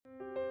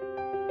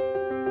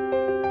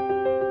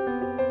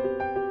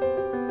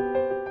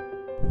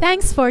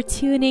Thanks for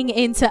tuning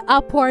into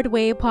Upward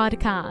Way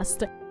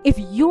Podcast. If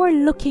you're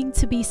looking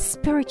to be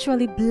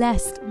spiritually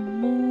blessed,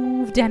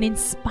 moved, and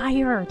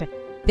inspired,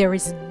 there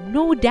is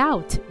no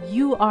doubt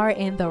you are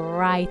in the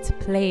right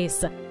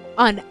place.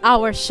 On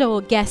our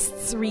show,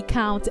 guests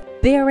recount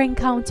their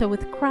encounter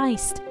with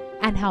Christ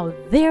and how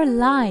their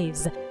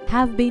lives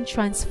have been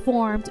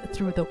transformed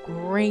through the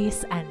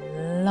grace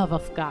and love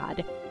of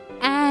God.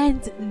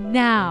 And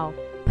now,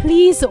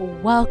 please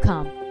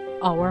welcome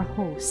our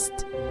host.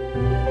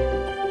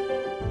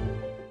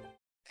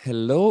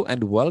 Hello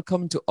and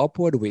welcome to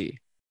Upward Way.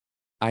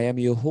 I am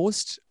your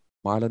host,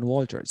 Marlon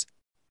Walters.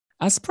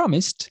 As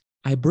promised,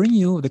 I bring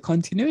you the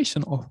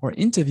continuation of our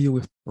interview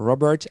with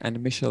Robert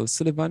and Michelle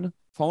Sullivan,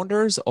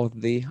 founders of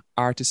the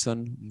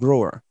Artisan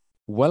Grower.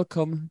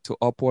 Welcome to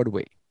Upward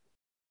Way.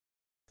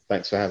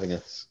 Thanks for having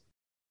us.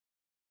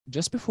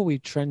 Just before we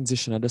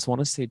transition, I just want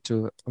to say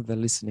to the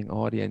listening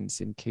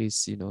audience, in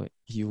case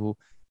you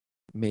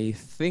may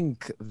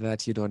think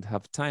that you don't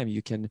have time,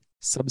 you can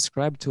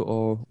subscribe to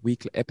our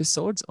weekly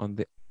episodes on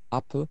the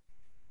Apple,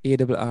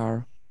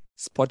 AWR,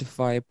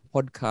 Spotify,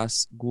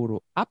 Podcast Guru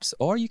apps,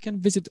 or you can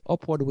visit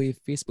Upward Way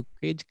Facebook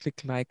page,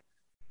 click like,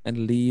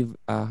 and leave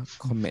a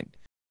comment.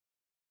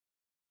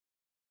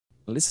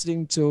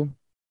 Listening to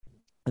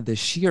the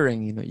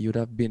sharing, you'd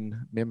have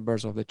been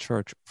members of the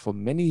church for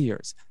many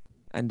years.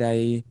 And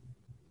I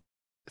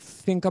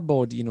think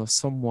about,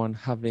 someone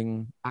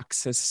having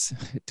access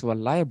to a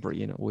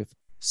library, with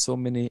so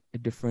many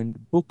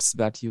different books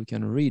that you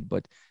can read,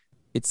 but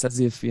it's as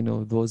if,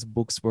 those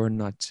books were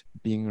not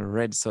being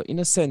read. So in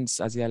a sense,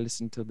 as I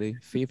listen to the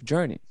faith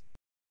journey,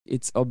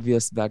 it's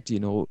obvious that,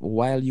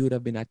 while you would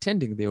have been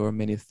attending, there were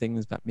many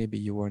things that maybe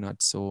you were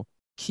not so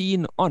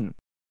keen on.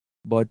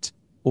 But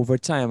over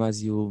time,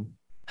 as you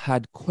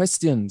had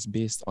questions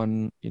based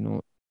on,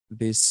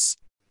 this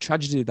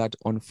tragedy that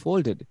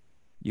unfolded,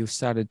 you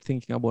started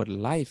thinking about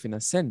life in a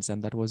sense.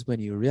 And that was when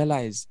you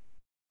realized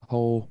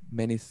how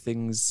many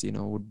things,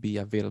 would be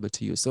available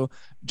to you. So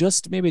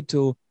just maybe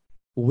to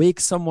wake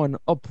someone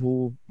up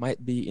who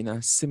might be in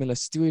a similar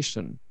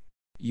situation,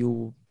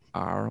 you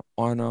are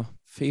on a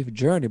faith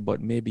journey, but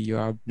maybe you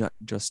are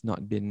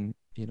not been,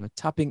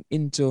 tapping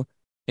into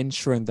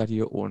ensuring that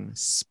your own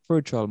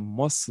spiritual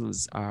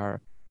muscles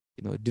are,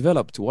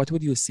 developed. What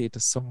would you say to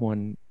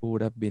someone who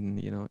would have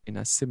been, in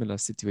a similar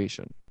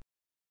situation?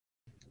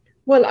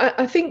 Well,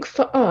 I think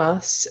for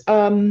us,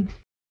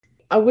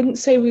 I wouldn't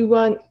say we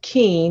weren't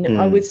keen.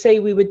 I would say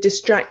we were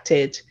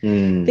distracted.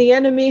 The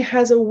enemy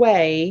has a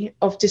way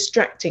of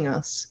distracting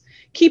us,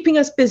 keeping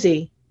us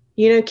busy,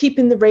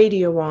 keeping the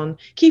radio on,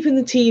 keeping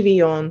the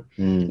TV on,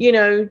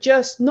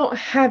 just not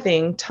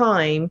having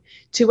time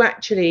to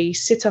actually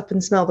sit up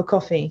and smell the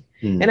coffee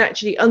and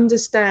actually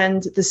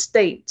understand the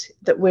state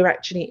that we're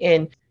actually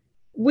in.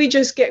 We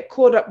just get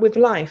caught up with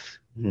life.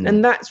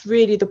 And that's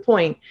really the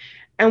point.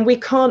 And we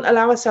can't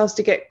allow ourselves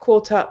to get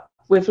caught up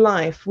with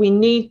life. We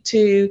need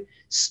to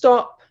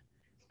stop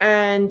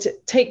and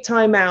take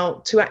time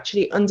out to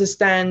actually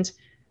understand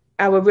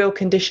our real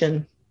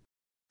condition.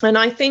 And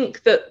I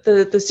think that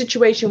the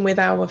situation with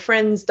our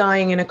friends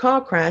dying in a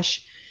car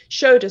crash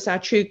showed us our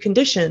true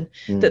condition,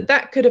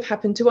 that could have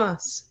happened to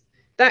us.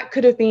 That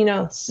could have been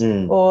us,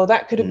 or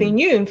that could have been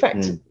you. In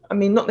fact, I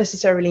mean, not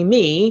necessarily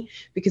me,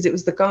 because it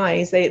was the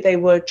guys. They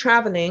were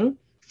traveling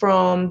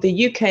from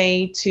the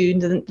UK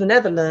to the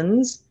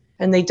Netherlands,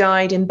 and they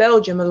died in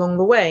Belgium along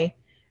the way.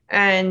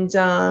 And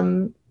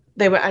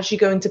they were actually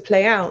going to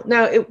play out.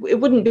 Now, it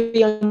wouldn't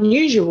be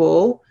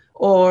unusual,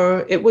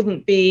 or it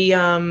wouldn't be,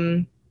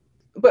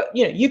 but,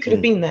 you could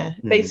have been there,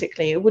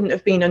 basically. It wouldn't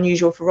have been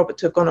unusual for Robert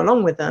to have gone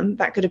along with them.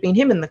 That could have been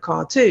him in the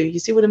car too. You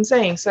see what I'm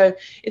saying? So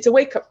it's a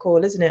wake-up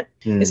call, isn't it?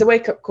 It's a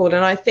wake-up call.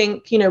 And I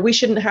think, we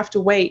shouldn't have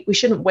to wait. We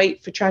shouldn't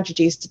wait for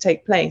tragedies to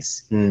take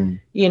place,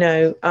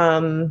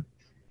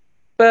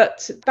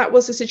 but that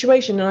was the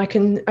situation. And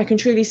I can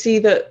truly see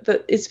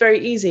that it's very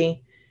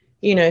easy,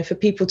 for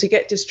people to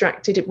get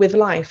distracted with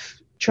life,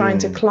 trying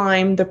to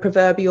climb the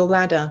proverbial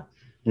ladder,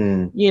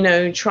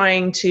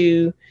 trying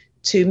to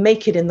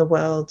make it in the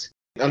world.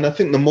 And I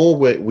think the more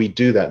we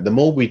do that, the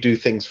more we do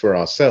things for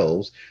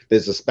ourselves,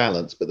 there's this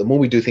balance, but the more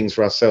we do things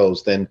for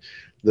ourselves, then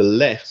the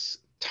less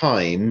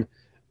time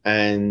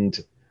and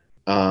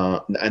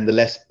the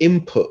less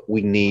input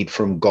we need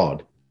from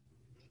God.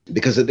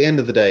 Because at the end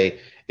of the day,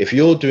 if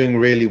you're doing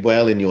really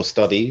well in your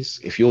studies,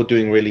 if you're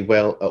doing really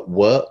well at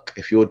work,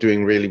 if you're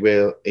doing really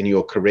well in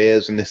your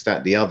careers and this,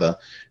 that, the other,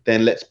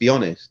 then let's be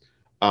honest,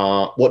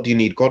 what do you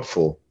need God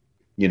for?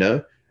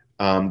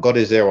 God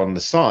is there on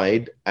the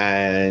side,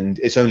 and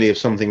it's only if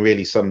something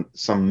really, some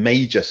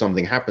major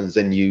something happens,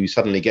 then you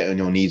suddenly get on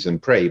your knees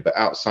and pray. But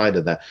outside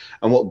of that,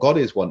 and what God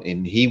is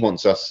wanting, he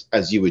wants us,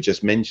 as you were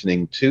just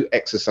mentioning, to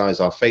exercise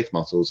our faith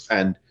muscles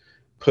and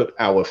put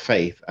our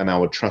faith and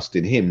our trust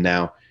in him.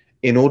 Now,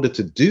 in order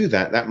to do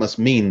that, that must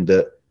mean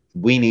that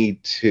we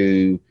need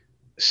to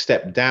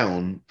step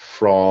down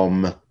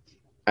from,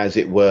 as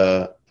it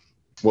were,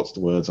 what's the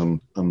words I'm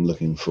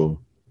looking for?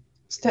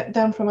 step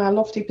down from our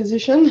lofty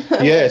position.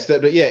 Yes,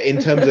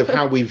 in terms of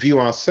how we view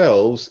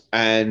ourselves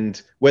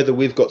and whether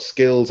we've got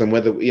skills and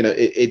whether,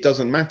 it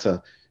doesn't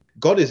matter.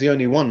 God is the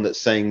only one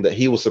that's saying that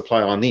he will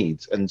supply our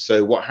needs. And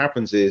so what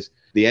happens is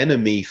the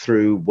enemy,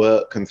 through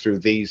work and through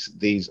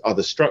these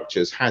other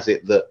structures, has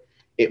it that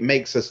it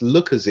makes us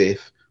look as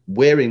if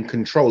we're in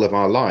control of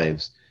our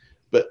lives.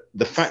 But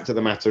the fact of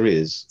the matter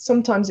is,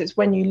 sometimes it's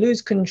when you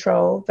lose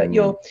control that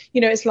you're,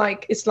 it's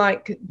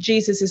like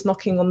Jesus is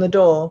knocking on the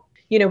door.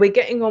 We're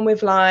getting on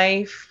with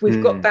life.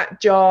 We've got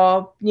that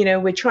job.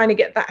 We're trying to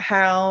get that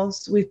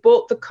house. We've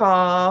bought the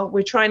car.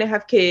 We're trying to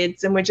have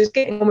kids, and we're just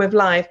getting on with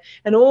life.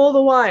 And all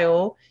the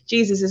while,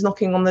 Jesus is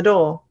knocking on the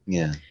door.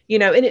 Yeah.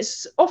 And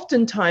it's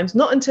oftentimes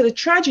not until a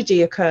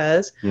tragedy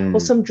occurs or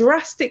some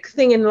drastic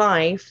thing in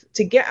life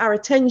to get our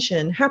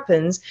attention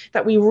happens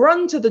that we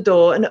run to the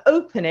door and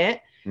open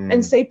it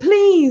and say,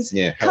 please,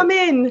 come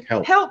in,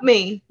 help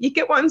me. You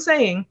get what I'm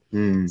saying?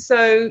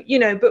 So,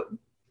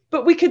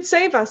 but we could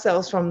save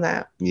ourselves from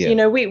that.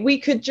 Yeah. We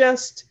could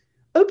just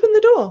open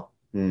the door.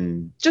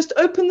 Just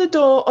open the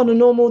door on a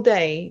normal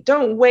day.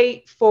 Don't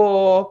wait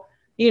for,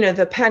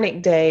 the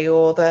panic day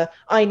or the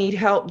I need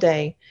help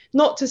day.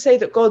 Not to say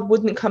that God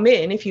wouldn't come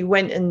in if you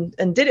went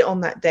and did it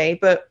on that day,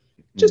 but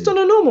just on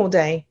a normal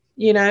day,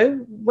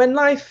 when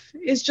life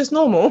is just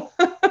normal,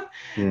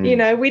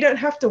 we don't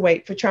have to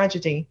wait for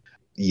tragedy.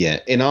 Yeah.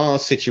 In our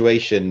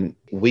situation,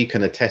 we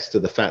can attest to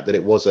the fact that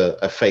it was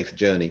a faith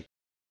journey.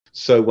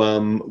 So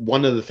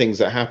one of the things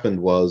that happened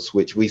was,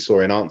 which we saw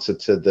in answer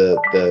to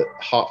the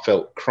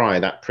heartfelt cry,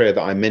 that prayer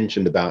that I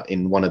mentioned about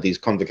in one of these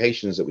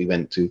convocations that we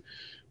went to,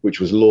 which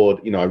was, Lord,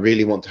 I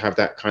really want to have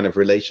that kind of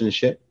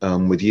relationship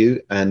with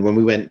you. And when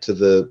we went to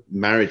the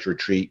marriage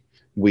retreat,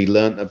 we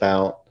learned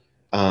about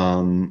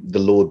the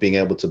Lord being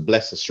able to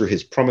bless us through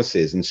his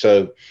promises. And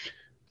so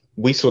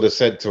we sort of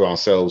said to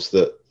ourselves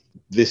that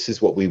this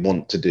is what we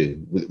want to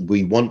do.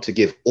 We want to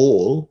give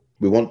all.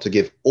 We want to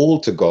give all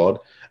to God,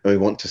 and we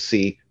want to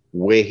see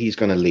where he's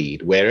going to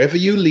lead. Wherever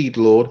you lead,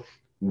 Lord,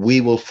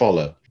 we will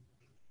follow.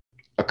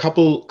 A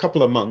couple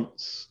of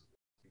months,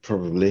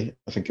 probably,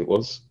 I think it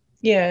was.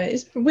 Yeah,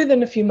 it's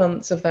within a few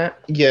months of that.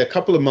 Yeah, a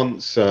couple of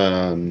months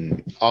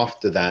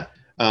after that,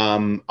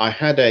 I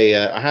had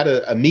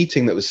a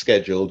meeting that was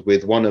scheduled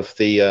with one of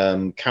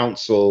the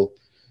council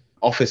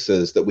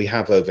officers that we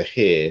have over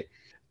here.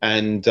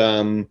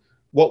 And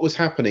what was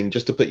happening,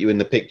 just to put you in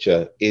the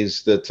picture,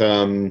 is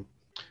that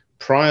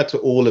prior to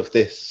all of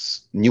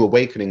this new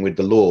awakening with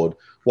the Lord,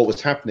 what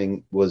was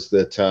happening was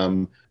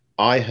that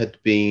I had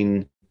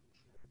been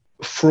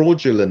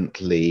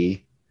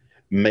fraudulently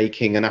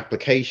making an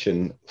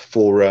application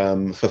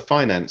for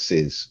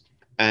finances,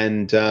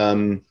 and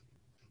an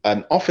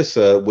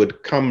officer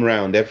would come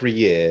round every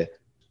year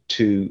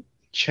to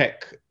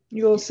check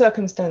your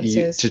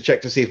circumstances, to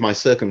check to see if my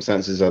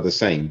circumstances are the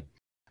same,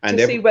 and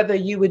to see whether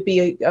you would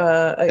be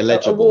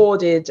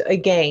awarded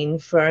again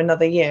for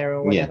another year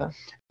or whatever.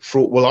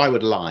 Well, I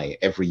would lie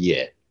every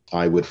year.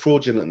 I would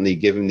fraudulently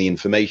give him the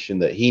information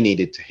that he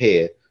needed to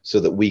hear so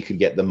that we could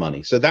get the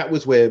money. So that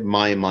was where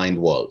my mind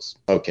was.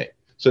 Okay.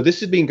 So this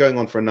has been going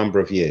on for a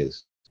number of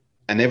years.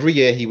 And every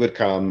year he would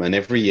come, and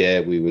every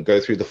year we would go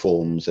through the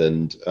forms,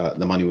 and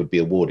the money would be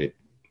awarded.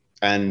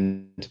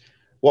 And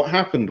what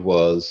happened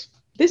was,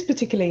 This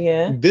particular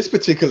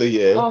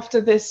year,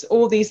 after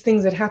all these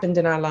things that happened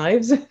in our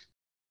lives,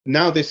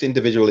 now this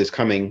individual is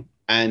coming,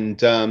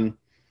 and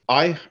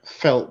I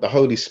felt the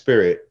Holy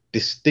Spirit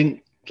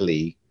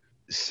distinctly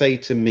say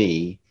to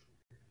me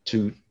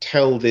to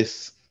tell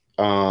this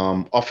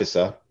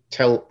officer,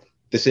 tell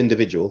this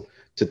individual,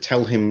 to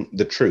tell him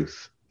the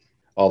truth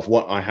of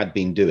what I had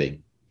been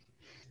doing.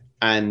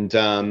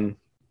 And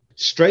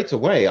straight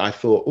away I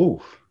thought,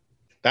 oh,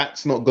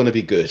 that's not going to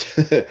be good.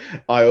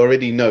 I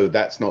already know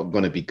that's not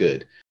going to be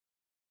good.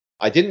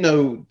 I didn't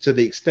know to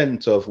the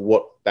extent of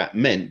what that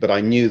meant, but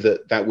I knew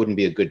that that wouldn't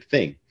be a good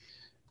thing.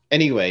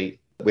 Anyway,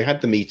 we had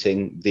the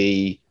meeting.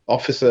 The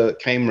officer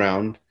came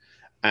round,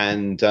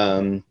 and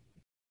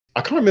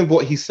I can't remember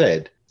what he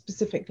said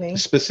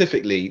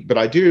specifically, but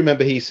I do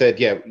remember he said,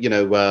 yeah,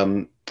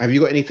 have you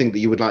got anything that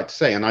you would like to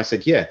say? And I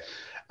said, yeah.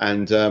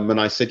 And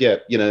I said, yeah,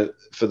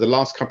 for the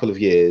last couple of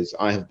years,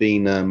 I have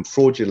been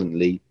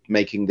fraudulently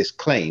making this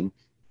claim,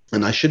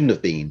 and I shouldn't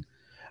have been.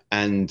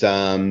 And,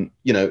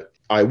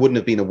 I wouldn't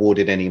have been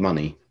awarded any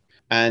money.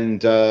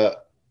 And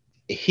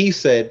he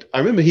said, I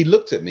remember he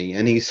looked at me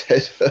and he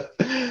said,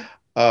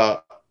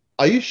 are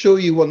you sure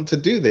you want to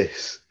do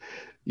this?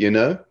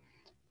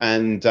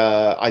 And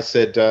I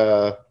said,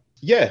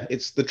 yeah,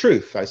 it's the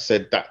truth. I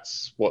said,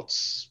 that's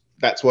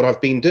what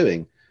I've been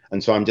doing.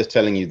 And so I'm just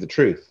telling you the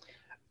truth.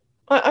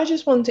 I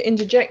just want to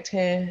interject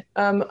here.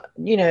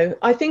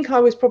 I think I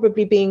was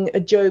probably being a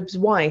Job's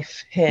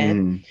wife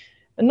here.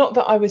 And not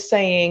that I was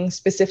saying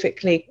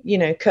specifically,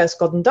 curse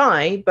God and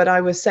die, but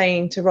I was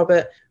saying to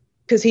Robert,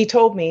 because he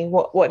told me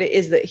what it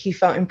is that he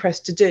felt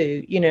impressed to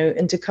do, you know,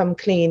 and to come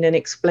clean and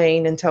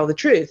explain and tell the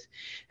truth.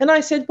 And I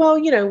said, well,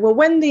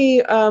 when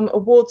the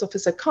awards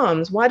officer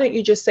comes, why don't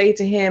you just say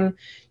to him,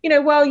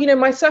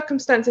 my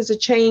circumstances are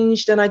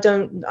changed and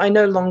I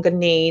no longer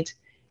need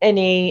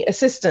any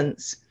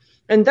assistance.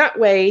 And that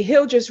way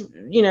he'll just,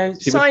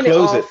 sign it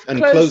off and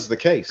close the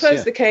case.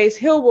 The case.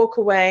 He'll walk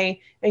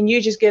away and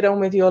you just get on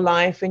with your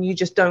life and you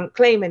just don't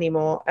claim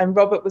anymore. And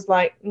Robert was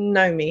like,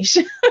 no, Mish.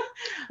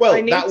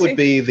 Well, that would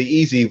be the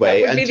easy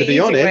way. And to be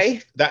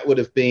honest, that would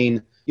have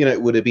been, it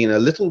would have been a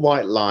little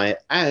white lie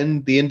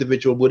and the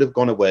individual would have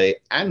gone away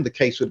and the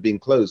case would have been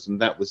closed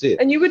and that was it.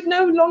 And you would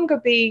no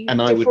longer be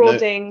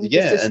defrauding the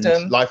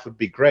system. And life would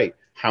be great.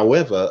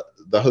 However,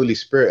 the Holy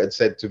Spirit had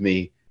said to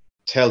me,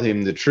 tell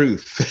him the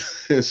truth.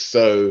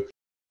 So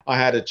I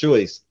had a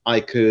choice.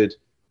 I could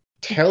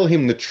tell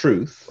him the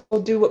truth.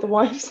 Or do what the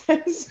wife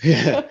says.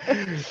 Yeah.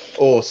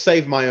 Or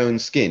save my own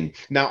skin.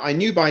 Now, I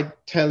knew by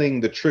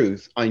telling the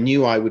truth, I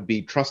knew I would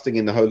be trusting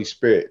in the Holy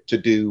Spirit to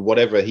do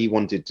whatever he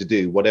wanted to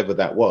do, whatever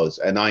that was.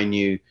 And I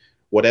knew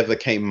whatever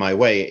came my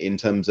way in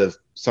terms of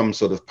some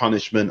sort of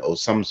punishment or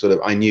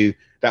I knew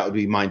that would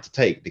be mine to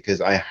take because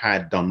I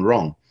had done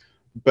wrong.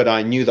 But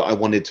I knew that I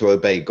wanted to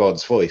obey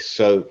God's voice.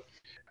 So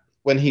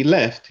when he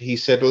left, he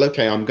said, well,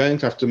 okay, I'm going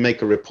to have to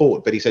make a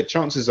report. But he said,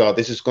 chances are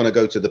this is going to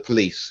go to the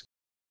police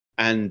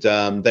and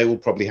they will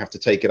probably have to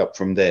take it up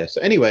from there. So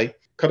anyway,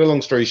 cut a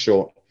long story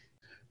short,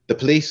 the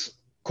police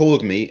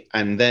called me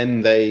and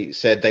then they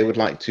said they would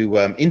like to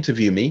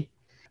interview me.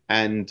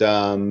 And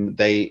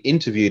they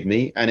interviewed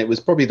me and it was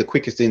probably the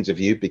quickest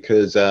interview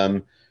because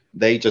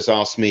they just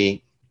asked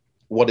me,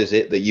 what is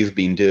it that you've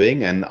been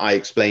doing? And I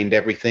explained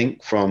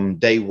everything from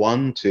day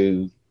one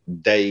to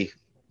day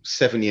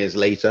 7 years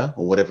later,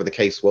 or whatever the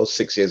case was,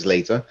 6 years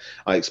later.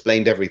 I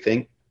explained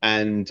everything.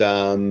 And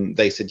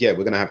they said, yeah,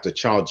 we're going to have to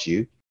charge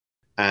you.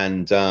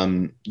 And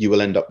you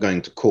will end up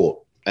going to court.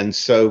 And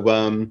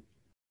so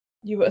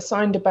you were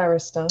assigned a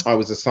barrister. I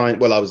was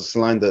assigned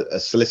a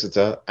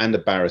solicitor and a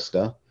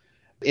barrister.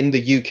 In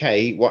the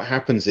UK, what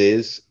happens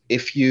is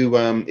if you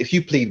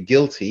plead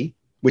guilty,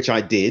 which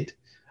I did,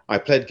 I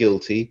pled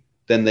guilty,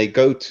 then they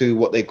go to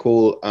what they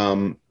call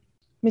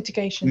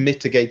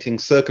mitigating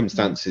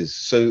circumstances.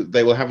 So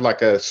they will have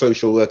like a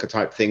social worker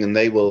type thing and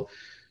they will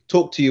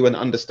talk to you and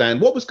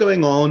understand what was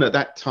going on at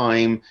that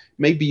time.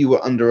 Maybe you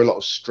were under a lot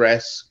of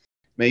stress,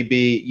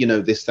 maybe,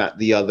 this, that,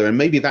 the other, and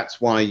maybe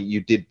that's why you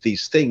did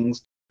these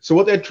things. So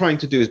what they're trying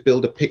to do is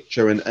build a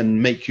picture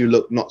and make you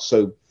look not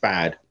so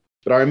bad.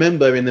 But I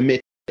remember in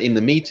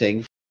the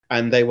meeting,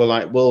 and they were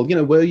like, well,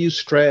 were you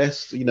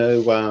stressed?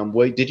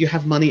 Did you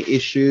have money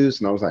issues?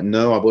 And I was like,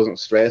 no, I wasn't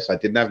stressed. I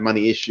didn't have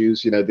money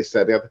issues, this,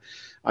 that, the other.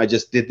 I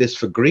just did this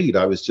for greed.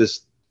 I was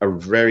just a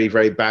very,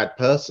 very bad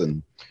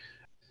person.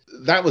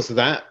 That was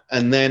that.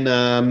 And then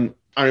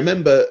I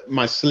remember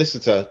my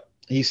solicitor,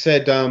 he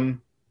said,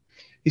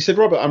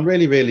 Robert, I'm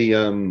really, really,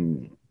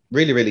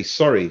 really, really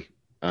sorry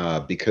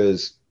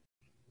because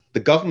the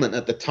government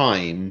at the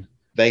time,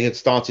 they had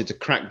started to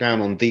crack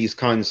down on these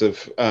kinds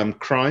of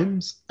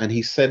crimes. And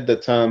he said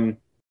that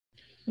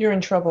you're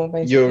in trouble,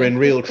 basically. You're in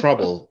real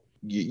trouble.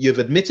 You've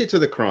admitted to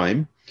the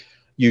crime.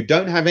 You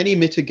don't have any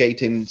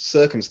mitigating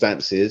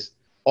circumstances.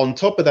 On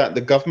top of that,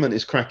 the government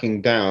is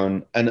cracking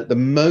down. And at the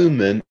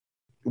moment,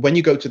 when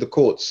you go to the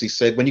courts, he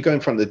said, when you go in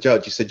front of the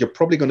judge, he said, you're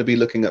probably going to be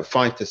looking at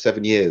 5 to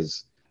 7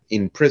 years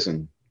in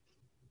prison.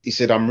 He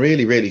said, I'm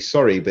really, really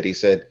sorry. But he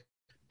said,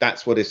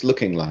 that's what it's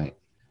looking like.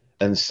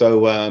 And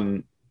so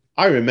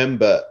I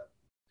remember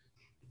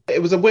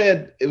it was a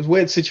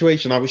weird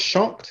situation. I was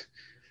shocked.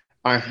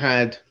 I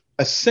had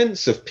a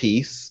sense of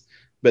peace,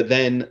 but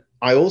then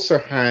I also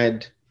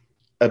had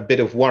a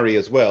bit of worry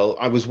as well.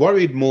 I was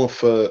worried more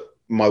for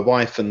my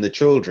wife and the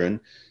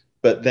children,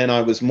 but then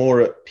I was more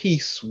at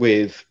peace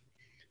with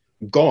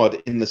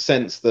God in the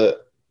sense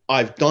that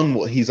I've done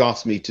what he's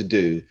asked me to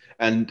do.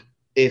 And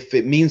if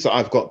it means that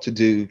I've got to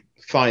do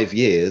 5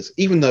 years,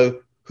 even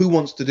though who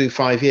wants to do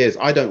 5 years?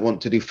 I don't want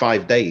to do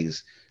 5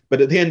 days. But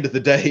at the end of the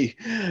day,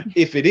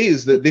 if it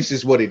is that this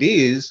is what it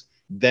is,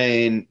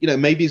 then,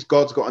 maybe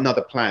God's got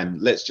another plan.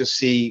 Let's just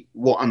see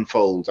what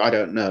unfolds. I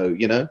don't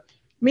know,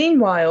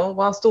 Meanwhile,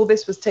 whilst all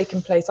this was taking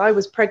place, I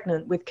was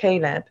pregnant with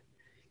Caleb.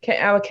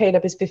 Our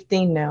Caleb is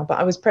 15 now, but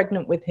I was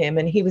pregnant with him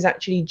and he was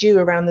actually due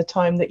around the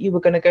time that you were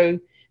going to go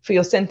for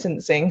your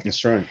sentencing.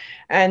 That's right.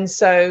 And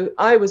so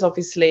I was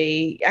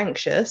obviously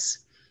anxious,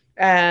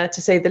 to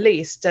say the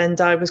least,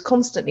 and I was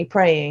constantly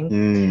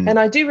praying. And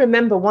I do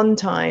remember one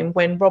time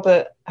when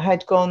Robert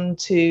had gone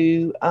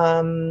to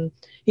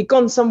he'd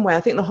gone somewhere.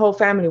 I think the whole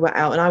family were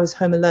out and I was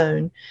home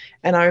alone.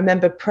 And I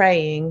remember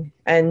praying,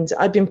 and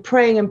I'd been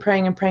praying and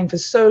praying and praying for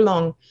so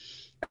long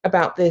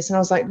about this. And I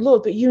was like,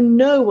 Lord, but you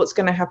know what's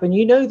going to happen.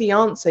 You know the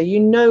answer. You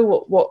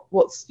know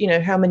what's,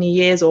 how many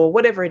years or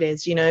whatever it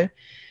is,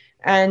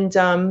 And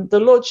the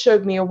Lord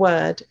showed me a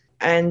word,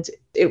 and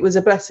it was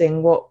a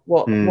blessing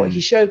what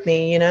he showed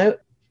me.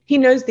 He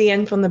knows the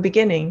end from the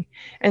beginning.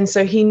 And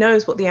so he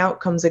knows what the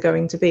outcomes are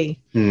going to be,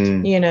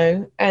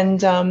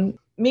 and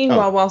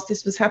Meanwhile, whilst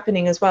this was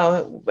happening as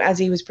well, as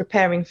he was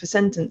preparing for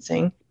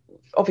sentencing,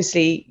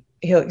 obviously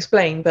he'll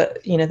explain,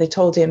 but they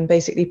told him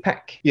basically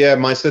pack. Yeah,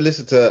 my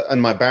solicitor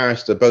and my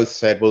barrister both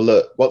said, well,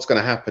 look, what's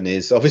going to happen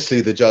is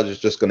obviously the judge is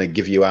just going to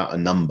give you out a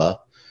number,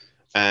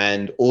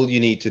 and all you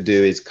need to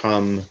do is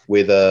come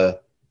with a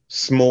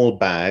small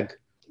bag.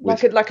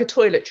 Like a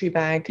toiletry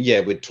bag. Yeah,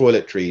 with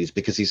toiletries,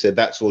 because he said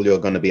that's all you're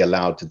going to be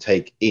allowed to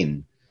take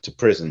in to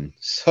prison.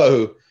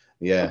 So,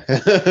 yeah.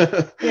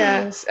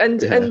 Yes.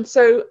 And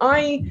so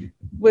I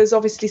was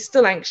obviously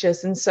still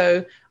anxious. And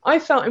so I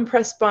felt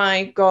impressed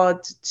by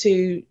God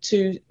to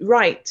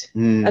write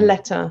a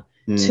letter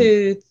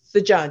to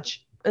the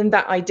judge. And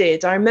that I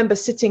did. I remember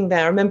sitting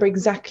there. I remember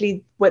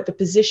exactly what the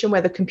position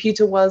where the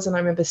computer was. And I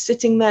remember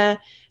sitting there.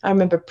 I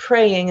remember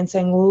praying and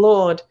saying,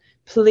 Lord,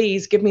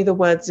 please give me the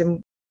words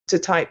to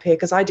type here,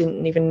 because I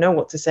didn't even know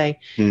what to say.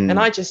 And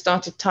I just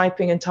started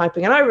typing. And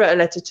I wrote a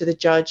letter to the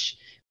judge,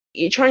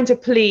 trying to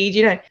plead.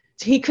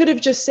 He could have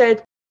just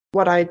said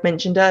what I had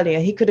mentioned earlier.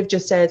 He could have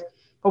just said,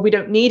 oh, we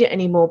don't need it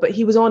anymore. But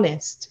he was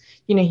honest.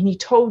 He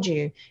told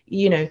you,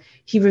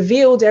 he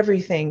revealed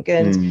everything.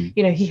 And,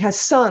 he has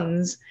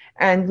sons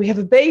and we have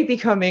a baby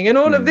coming and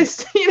all of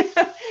this,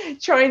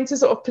 trying to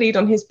sort of plead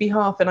on his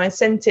behalf. And I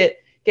sent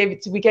it,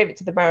 we gave it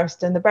to the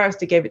barrister, and the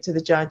barrister gave it to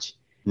the judge.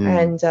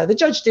 And the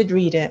judge did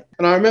read it.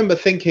 And I remember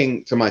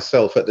thinking to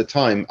myself at the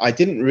time, to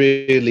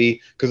be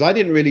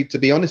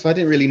honest, I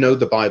didn't really know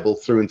the Bible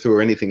through and through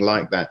or anything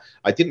like that.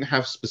 I didn't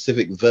have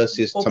specific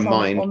verses to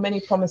mind. Or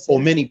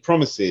many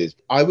promises.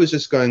 I was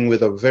just going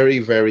with a very,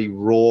 very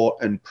raw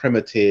and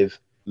primitive,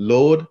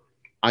 Lord,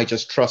 I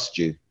just trust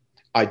you.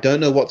 I don't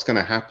know what's going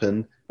to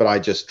happen, but I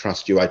just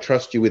trust you. I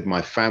trust you with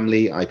my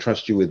family. I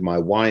trust you with my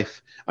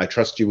wife. I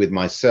trust you with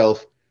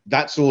myself.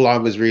 That's all I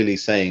was really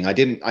saying. I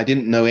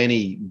didn't know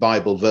any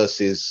Bible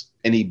verses,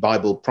 any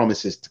Bible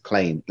promises to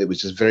claim. It was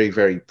just very,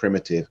 very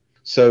primitive.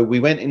 So we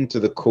went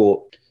into the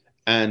court,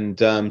 and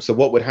so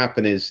what would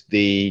happen is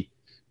the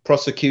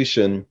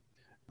prosecution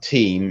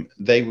team,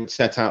 they would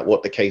set out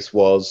what the case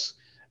was,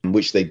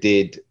 which they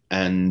did,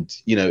 and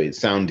it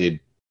sounded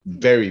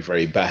very,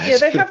 very bad. Yeah,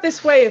 they have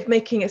this way of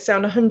making it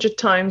sound 100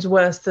 times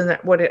worse than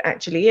what it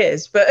actually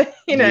is, but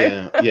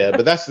yeah,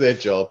 but that's their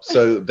job.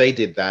 So they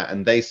did that,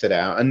 and they set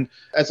out. And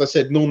as I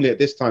said, normally at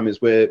this time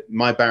is where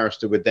my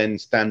barrister would then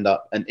stand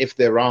up, and if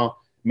there are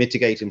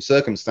mitigating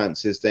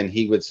circumstances, then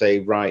he would say,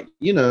 right,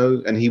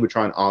 and he would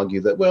try and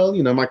argue that, well,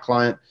 my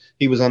client,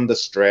 he was under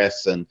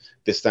stress and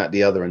this, that,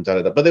 the other, and da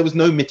da da. But there was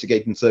no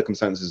mitigating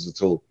circumstances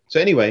at all. So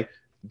anyway,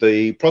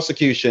 the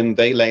prosecution,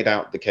 they laid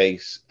out the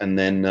case, and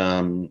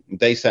then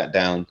they sat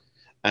down,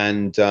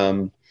 and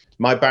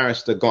my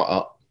barrister got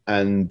up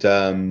and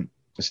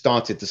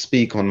started to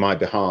speak on my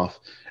behalf.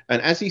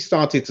 And as he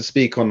started to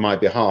speak on my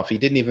behalf, he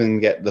didn't even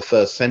get the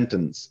first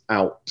sentence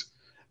out.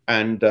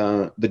 And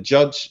the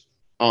judge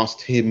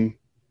asked him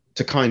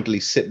to kindly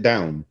sit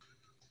down.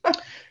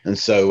 And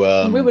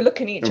so we were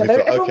looking at each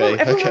other.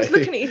 Everyone was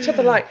looking at each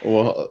other like,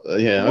 well,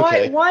 yeah,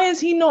 okay. Why is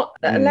he not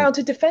allowed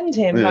to defend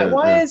him?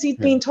 Why is he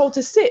being told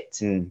to sit?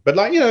 But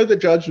the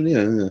judge,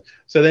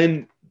 So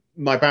then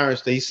my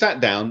barrister, he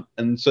sat down,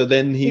 and so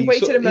then he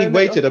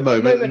waited a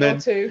moment, and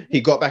then he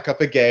got back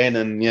up again,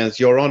 and yes,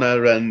 Your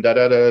Honor, and da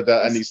da da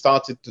da, and he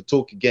started to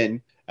talk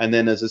again. And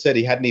then, as I said,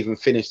 he hadn't even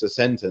finished the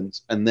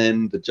sentence, and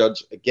then the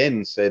judge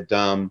again said,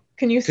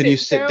 "Can you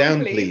sit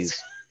down,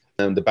 please?"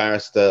 And the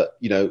barrister,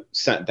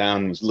 sat down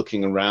and was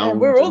looking around.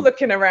 And we're all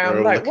looking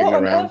around like, what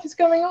on earth is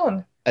going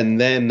on?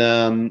 And then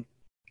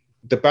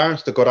the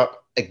barrister got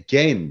up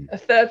again. A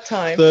third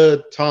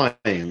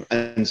time.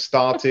 And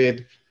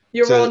started,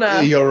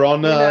 Your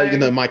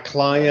Honor, my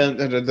client.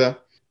 Da, da, da.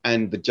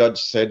 And the judge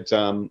said,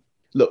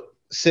 look,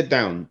 sit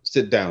down.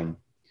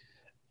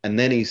 And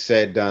then he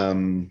said...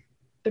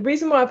 the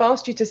reason why I've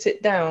asked you to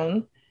sit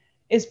down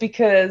is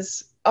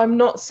because... I'm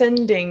not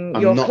sending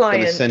your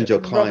client,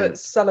 Robert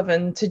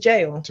Sullivan, to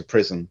jail. To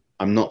prison.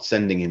 I'm not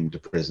sending him to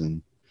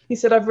prison. He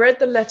said, I've read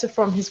the letter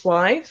from his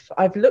wife.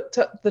 I've looked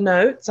at the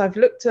notes. I've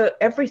looked at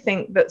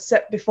everything that's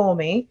set before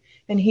me.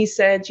 And he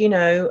said,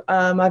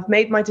 I've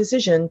made my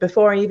decision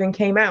before I even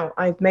came out.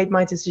 I've made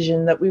my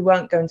decision that we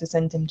weren't going to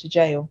send him to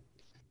jail.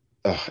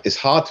 It's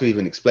hard to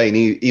even explain,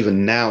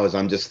 even now as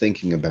I'm just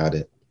thinking about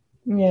it.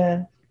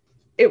 Yeah.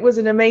 It was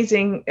an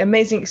amazing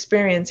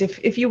experience.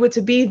 If you were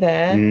to be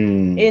there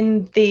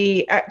in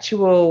the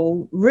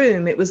actual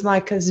room, it was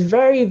like a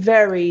very,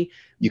 very...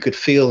 You could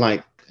feel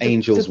like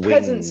angels' the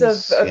presence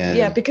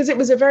of because it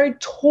was a very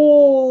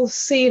tall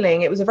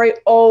ceiling. It was a very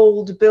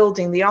old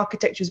building. The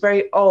architecture was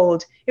very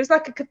old. It was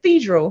like a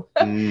cathedral,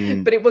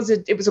 but it was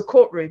a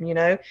courtroom,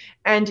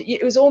 and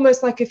it was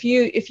almost like if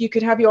you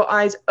could have your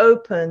eyes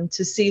open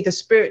to see the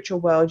spiritual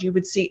world, you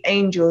would see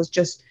angels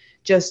just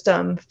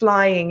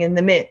flying in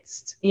the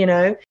midst,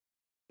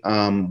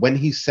 When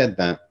he said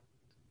that,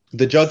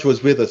 the judge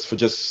was with us for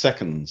just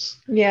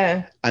seconds.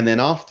 Yeah. And then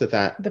after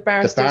that, the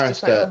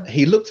barrister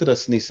he looked at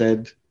us and he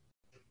said,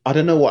 I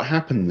don't know what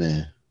happened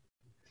there.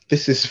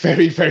 this is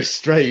very, very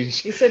strange.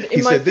 He said,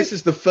 this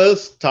is the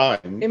first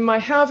time. In my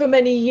however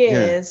many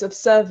years of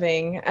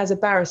serving as a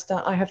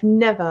barrister, I have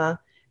never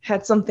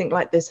had something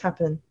like this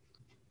happen.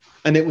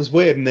 And it was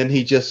weird. And then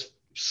he just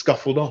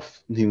scuffled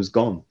off and he was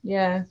gone.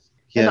 Yeah.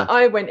 Yeah. And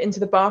I went into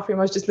the bathroom.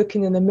 I was just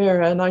looking in the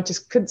mirror and I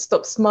just couldn't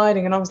stop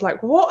smiling. And I was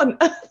like, what on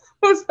earth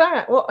was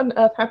that? What on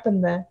earth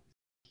happened there?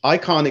 I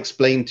can't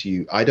explain to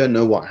you. I don't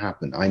know what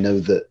happened. I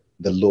know that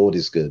the Lord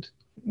is good.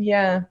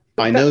 Yeah.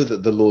 I know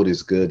that the Lord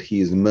is good.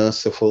 He is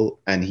merciful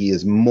and he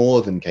is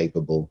more than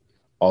capable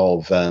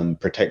of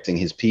protecting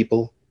his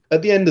people.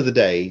 At the end of the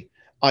day,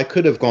 I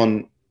could have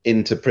gone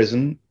into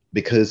prison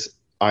because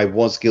I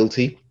was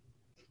guilty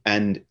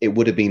and it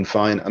would have been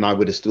fine. And I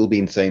would have still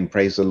been saying,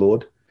 praise the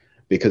Lord,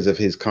 because of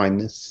his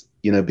kindness,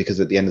 you know, because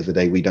at the end of the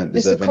day, we don't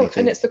deserve anything.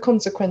 And it's the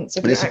consequence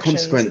of your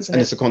actions,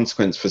 it's a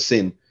consequence for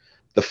sin.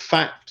 The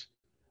fact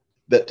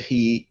that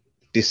he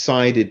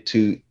decided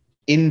to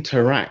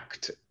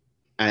interact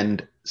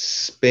and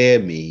spare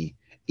me,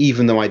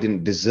 even though I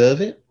didn't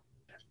deserve it,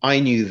 I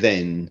knew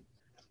then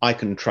I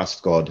can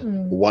trust God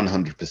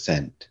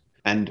 100%.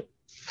 And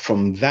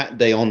from that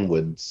day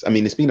onwards, I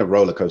mean, it's been a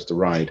roller coaster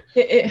ride.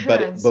 It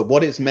has. But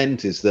what it's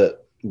meant is that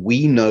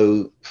we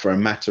know for a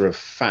matter of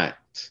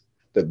fact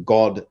that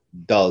God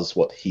does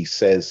what he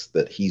says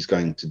that he's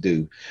going to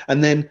do.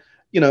 And then,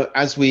 you know,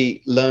 as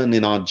we learn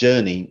in our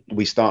journey,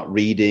 we start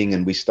reading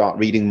and we start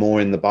reading more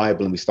in the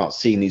Bible and we start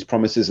seeing these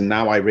promises. And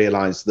now I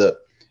realize that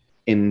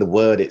in the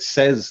word, it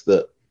says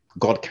that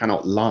God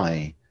cannot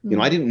lie. You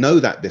know, I didn't know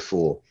that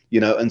before, you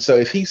know, and so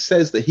if he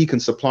says that he can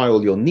supply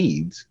all your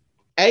needs,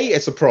 A,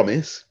 it's a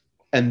promise,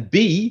 and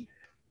B,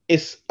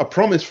 it's a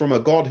promise from a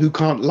God who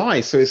can't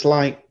lie. So it's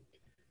like,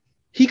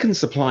 he can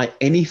supply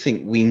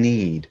anything we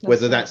need,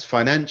 whether that's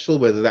financial,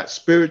 whether that's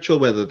spiritual,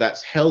 whether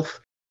that's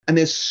health. And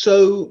there's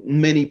so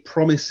many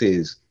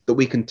promises that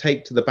we can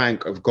take to the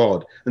bank of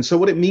God. And so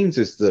what it means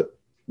is that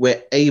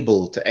we're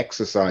able to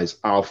exercise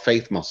our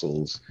faith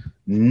muscles,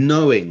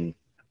 knowing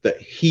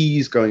that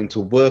he's going to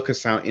work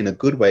us out in a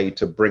good way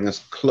to bring us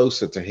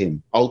closer to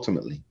him,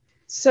 ultimately.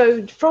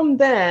 So from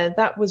there,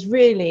 that was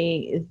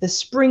really the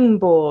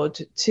springboard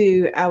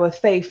to our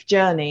faith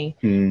journey,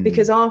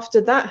 because after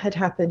that had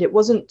happened, it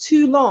wasn't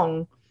too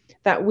long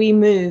that we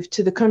moved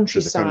to the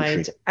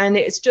countryside. And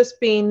it's just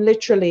been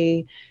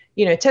literally,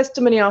 you know,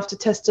 testimony after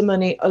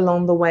testimony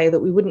along the way that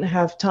we wouldn't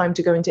have time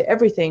to go into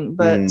everything.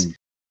 But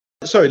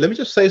sorry, let me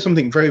just say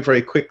something very,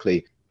 very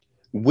quickly.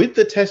 With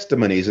the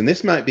testimonies, and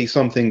this might be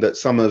something that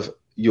some of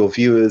your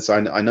viewers,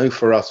 I know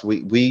for us,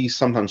 we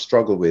sometimes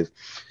struggle with.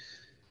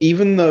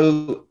 Even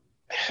though,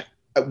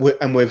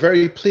 we're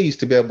very pleased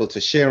to be able to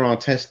share our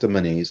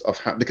testimonies of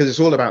how, because it's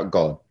all about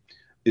God.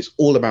 It's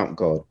all about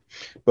God.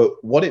 But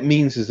what it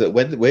means is that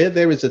where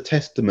there is a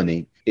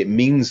testimony, it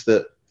means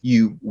that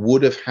you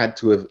would have had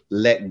to have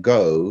let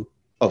go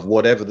of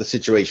whatever the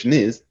situation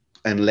is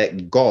and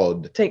let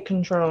God take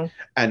control.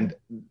 And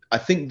I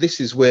think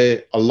this is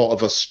where a lot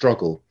of us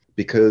struggle,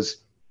 because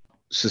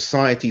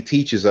society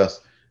teaches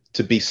us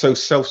to be so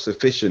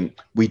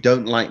self-sufficient. We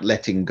don't like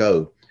letting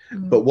go.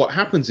 But what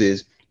happens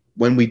is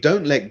when we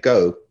don't let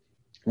go,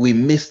 we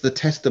miss the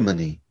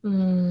testimony.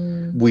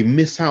 We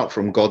miss out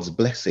from God's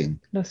blessing.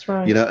 That's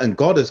right. You know, and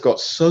God has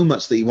got so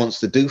much that he wants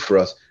to do for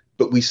us,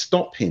 but we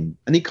stop him,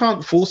 and he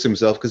can't force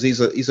himself because he's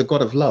a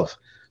God of love.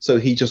 So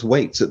he just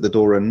waits at the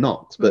door and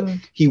knocks. But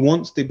he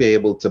wants to be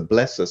able to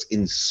bless us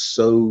in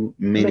so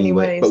many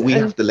ways. But we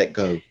have to let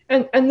go.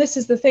 And this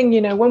is the thing,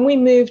 you know, when we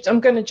moved, I'm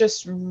going to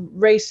just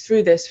race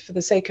through this for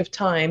the sake of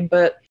time,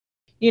 but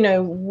you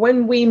know,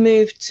 when we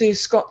moved to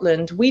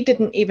Scotland, we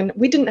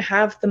didn't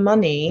have the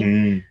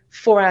money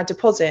for our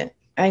deposit,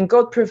 and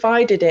God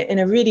provided it in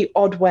a really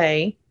odd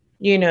way,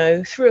 you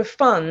know, through a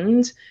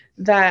fund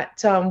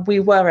that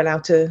we were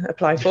allowed to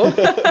apply for.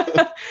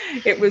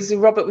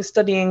 Robert was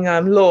studying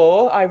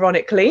law,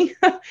 ironically,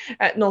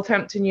 at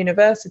Northampton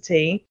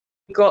University.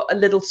 We got a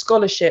little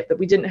scholarship that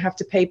we didn't have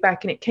to pay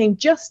back, and it came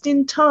just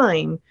in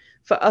time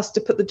for us to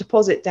put the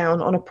deposit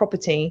down on a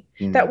property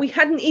that we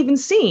hadn't even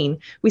seen.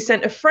 We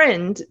sent a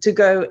friend to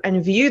go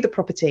and view the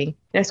property.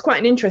 Now, it's quite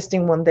an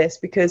interesting one, this,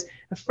 because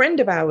a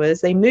friend of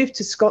ours, they moved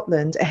to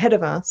Scotland ahead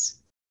of us.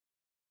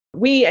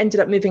 We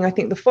ended up moving, I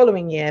think, the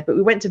following year, but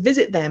we went to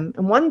visit them.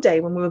 And one day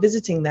when we were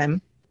visiting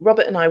them,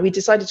 Robert and I, we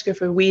decided to go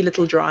for a wee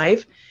little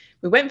drive.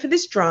 We went for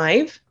this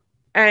drive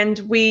and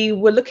we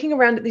were looking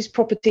around at these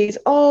properties.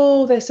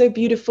 Oh, they're so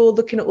beautiful,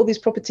 looking at all these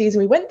properties.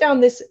 And we went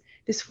down this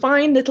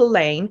fine little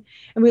lane,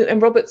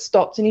 and Robert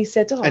stopped and he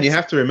said, and you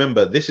have to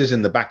remember, this is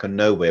in the back of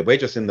nowhere. We're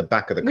just in the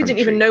back of the country. We didn't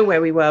even know where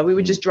we were. We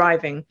were just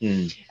driving.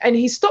 And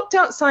he stopped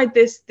outside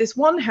this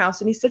one house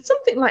and he said,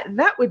 something like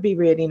that would be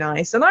really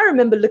nice. And I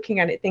remember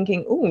looking at it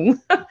thinking, oh,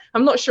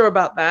 I'm not sure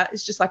about that.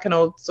 It's just like an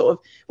old sort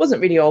of,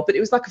 wasn't really old, but it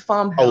was like a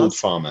farmhouse. Old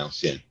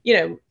farmhouse, yeah. You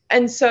know,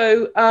 and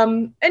so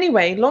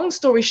anyway, long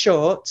story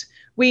short,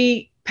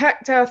 we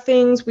packed our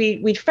things.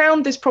 We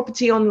found this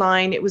property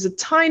online. It was a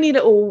tiny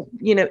little,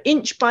 you know,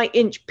 inch by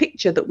inch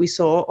picture that we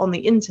saw on the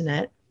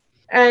internet.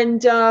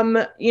 And,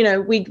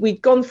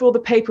 we'd gone through all the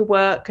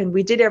paperwork and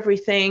we did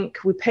everything.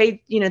 We paid,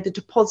 the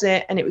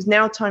deposit, and it was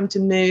now time to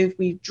move.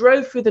 We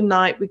drove through the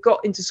night. We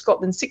got into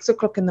Scotland 6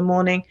 o'clock in the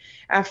morning.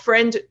 Our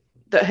friend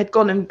that had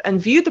gone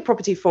and viewed the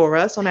property for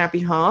us on our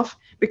behalf,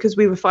 because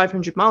we were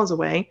 500 miles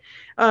away,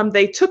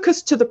 they took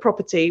us to the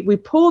property. We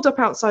pulled up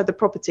outside the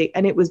property,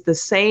 and it was the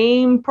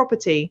same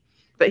property.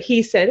 But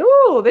he said,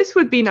 oh, this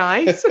would be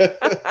nice.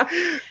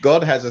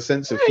 God has a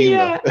sense of humor.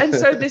 Yeah. And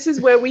so this is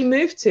where we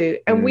moved to.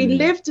 And we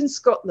lived in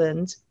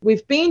Scotland.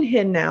 We've been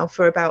here now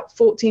for about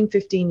 14,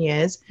 15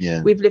 years.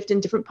 Yeah. We've lived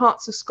in different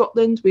parts of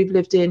Scotland. We've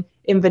lived in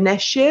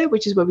Inverness-shire,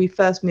 which is where we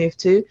first moved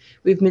to.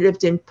 We've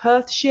lived in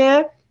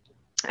Perthshire,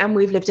 and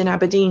we've lived in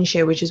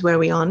Aberdeenshire, which is where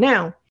we are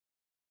now.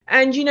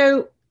 And,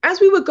 as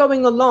we were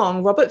going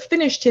along, Robert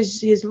finished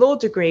his law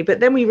degree, but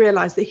then we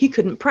realized that he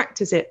couldn't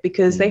practice it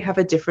because they have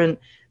a different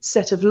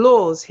set of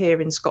laws here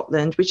in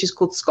Scotland, which is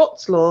called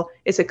Scots law.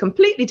 It's a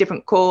completely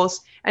different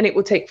course, and it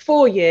will take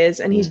 4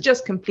 years, and he's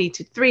just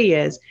completed 3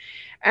 years.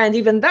 And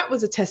even that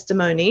was a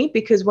testimony,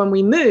 because when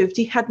we moved,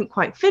 he hadn't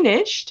quite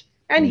finished,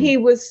 and he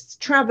was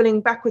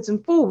traveling backwards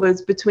and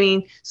forwards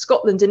between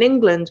Scotland and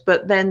England.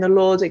 But then the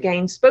Lord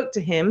again spoke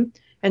to him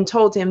and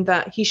told him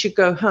that he should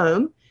go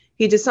home.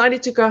 He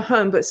decided to go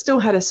home, but still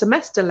had a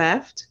semester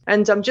left.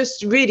 And I'm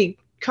just really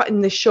cutting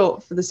this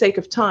short for the sake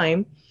of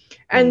time.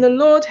 And the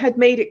Lord had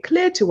made it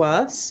clear to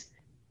us,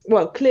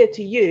 clear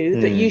to you,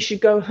 that you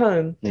should go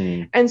home.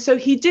 And so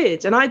he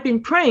did. And I'd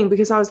been praying,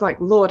 because I was like,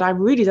 Lord, I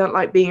really don't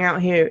like being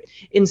out here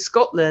in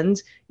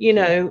Scotland,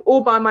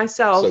 all by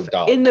myself,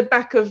 So in the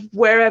back of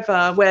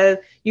wherever,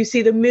 where you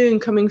see the moon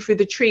coming through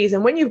the trees.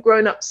 And when you've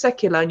grown up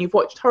secular and you've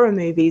watched horror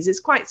movies, it's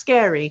quite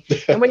scary.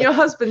 And when your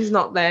husband's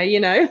not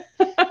there,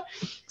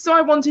 So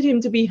I wanted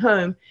him to be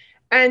home.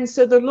 And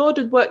so the Lord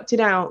had worked it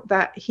out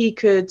that he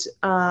could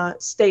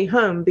stay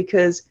home,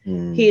 because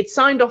he had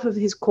signed off of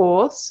his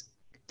course.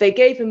 They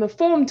gave him a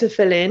form to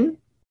fill in.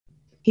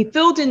 He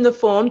filled in the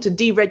form to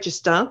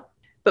deregister.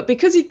 But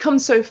because he'd come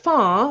so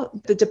far,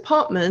 the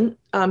department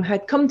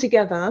had come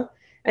together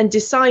and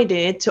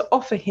decided to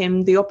offer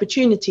him the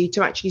opportunity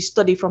to actually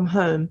study from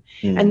home.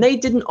 And they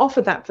didn't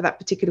offer that for that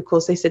particular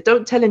course. They said,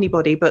 don't tell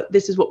anybody, but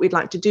this is what we'd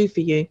like to do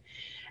for you.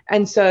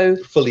 And so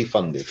fully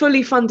funded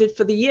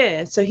for the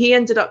year. So he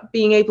ended up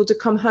being able to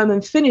come home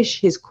and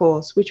finish his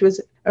course, which was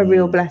a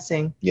real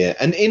blessing. Yeah.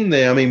 And in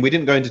there, we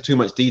didn't go into too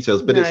much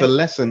details, but it's a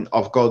lesson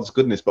of God's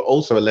goodness, but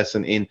also a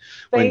lesson in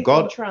when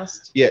God,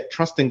 trust. Yeah,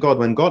 trust in God.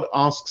 When God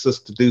asks us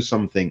to do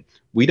something,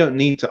 we don't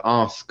need to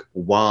ask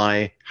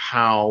why,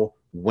 how,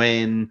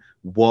 when,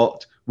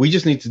 what. We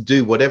just need to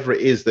do whatever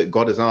it is that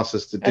God has asked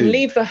us to do. And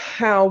leave the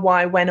how,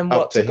 why, when, and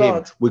what to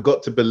God. We've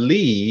got to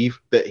believe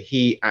that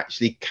he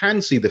actually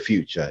can see the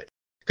future.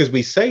 Because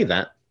we say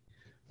that,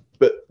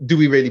 but do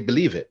we really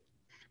believe it?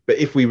 But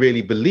if we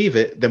really believe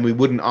it, then we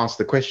wouldn't ask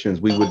the questions.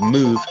 We would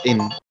move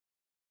in.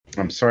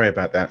 I'm sorry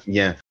about that.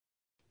 Yeah.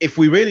 If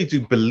we really do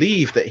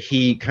believe that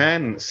he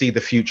can see the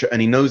future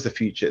and he knows the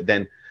future,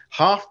 then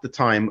half the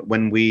time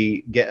when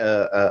we get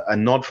a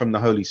nod from the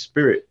Holy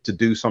Spirit to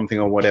do something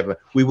or whatever,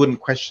 we wouldn't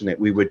question it.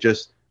 We would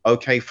just,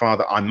 okay,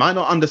 Father, I might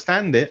not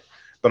understand it,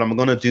 but I'm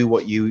going to do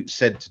what you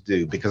said to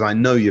do, because I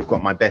know you've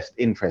got my best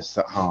interests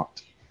at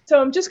heart.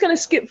 So I'm just going to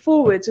skip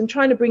forwards. I'm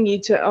trying to bring you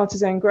to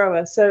Artisan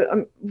Grower. So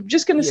I'm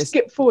just going to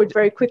skip forward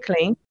very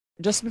quickly.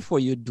 Just before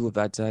you do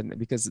that,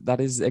 because that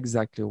is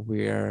exactly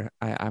where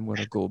I'm going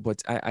to go,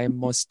 but I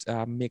must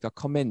make a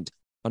comment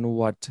on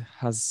what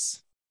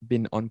has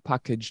been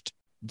unpackaged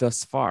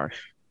thus far.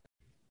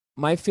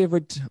 My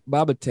favorite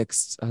Bible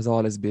text has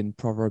always been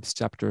Proverbs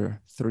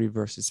chapter 3,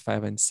 verses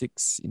 5 and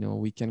 6.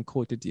 We can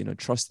quote it,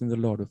 trust in the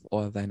Lord with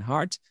all thine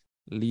heart,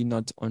 lean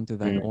not unto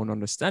thine own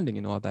understanding,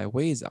 in all thy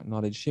ways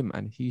acknowledge him,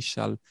 and he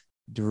shall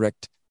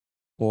direct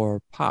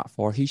our path,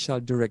 or he shall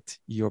direct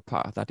your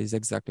path. That is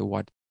exactly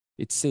what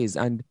it says.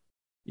 And,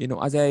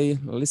 as I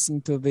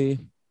listen to the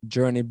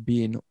journey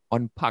being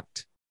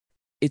unpacked,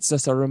 it's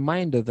just a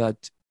reminder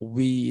that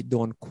we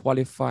don't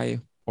qualify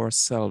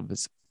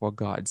ourselves for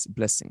God's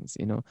blessings.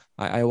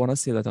 I want to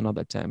say that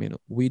another time.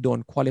 We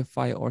don't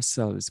qualify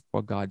ourselves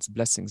for God's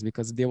blessings,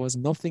 because there was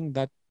nothing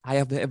that I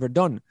have ever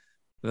done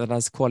that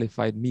has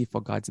qualified me for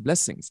God's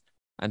blessings.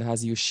 And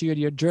as you shared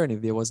your journey,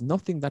 there was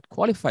nothing that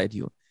qualified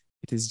you.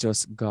 It is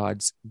just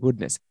God's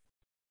goodness.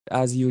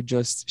 As you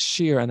just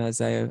share, and as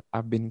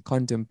I've been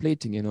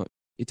contemplating,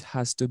 it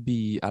has to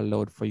be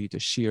allowed for you to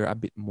share a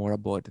bit more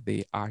about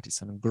the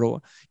Artisan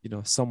Grower.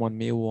 Someone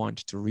may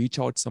want to reach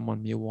out,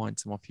 someone may want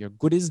some of your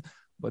goodies,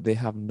 but they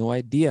have no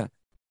idea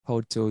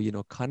how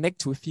to,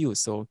 connect with you.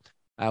 So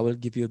I will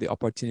give you the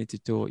opportunity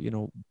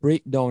to,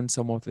 break down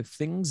some of the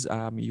things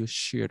you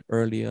shared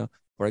earlier.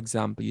 For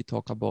example, you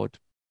talk about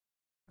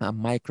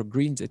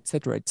microgreens,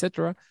 etc.,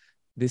 etc.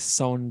 This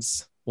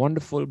sounds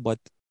wonderful, but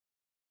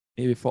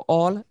maybe for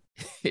all,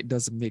 it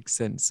doesn't make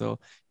sense. So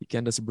you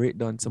can just break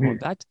down some of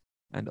that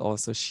and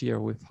also share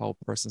with how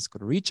persons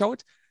could reach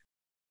out.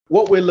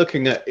 What we're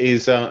looking at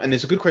is, and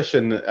it's a good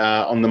question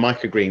on the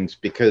microgreens,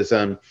 because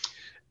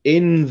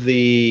In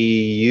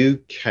the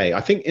UK,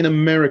 I think in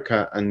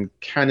America and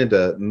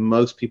Canada,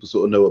 most people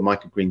sort of know what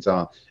microgreens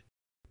are.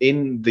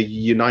 In the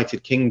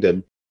United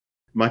Kingdom,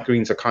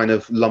 microgreens are kind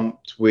of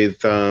lumped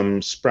with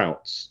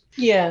sprouts.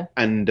 Yeah.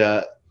 And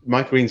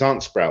microgreens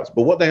aren't sprouts,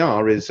 but what they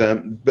are is,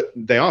 but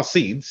they are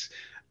seeds.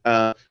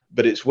 But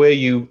it's where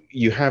you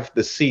have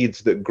the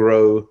seeds that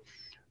grow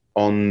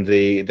on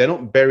they're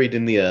not buried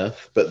in the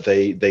earth, but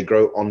they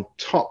grow on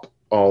top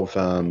of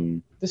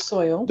the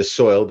soil. The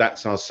soil,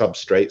 that's our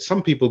substrate.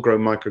 Some people grow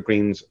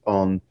microgreens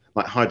on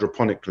like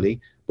hydroponically,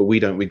 but we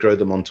don't. We grow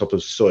them on top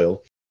of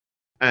soil.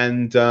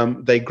 And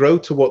they grow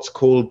to what's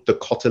called the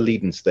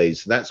cotyledon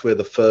stage. So that's where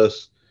the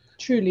first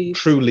true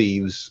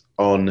leaves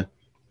on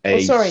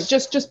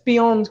just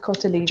beyond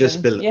cotyledon.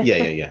 Just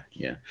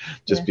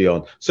just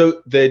beyond.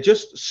 So they're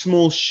just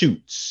small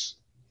shoots.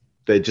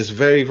 They're just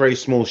very, very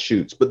small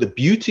shoots. But the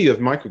beauty of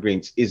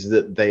microgreens is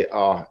that they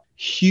are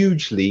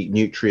hugely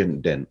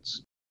nutrient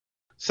dense.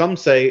 Some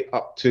say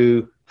up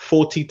to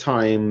 40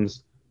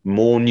 times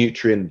more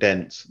nutrient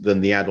dense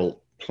than the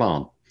adult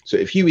plant. So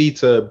if you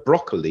eat a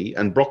broccoli,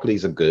 and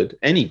broccolis are good,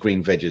 any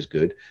green veg is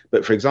good.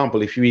 But for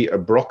example, if you eat a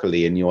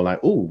broccoli and you're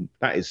like, oh,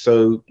 that is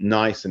so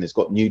nice and it's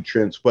got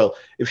nutrients. Well,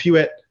 if you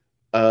ate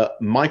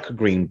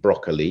microgreen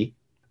broccoli,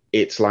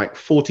 it's like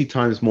 40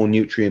 times more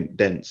nutrient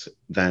dense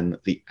than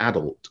the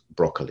adult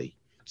broccoli.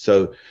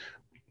 So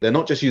they're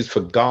not just used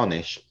for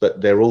garnish, but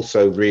they're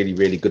also really,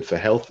 really good for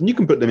health. And you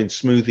can put them in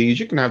smoothies.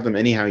 You can have them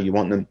anyhow you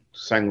want them,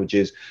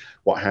 sandwiches,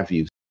 what have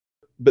you.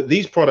 But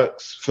these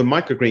products for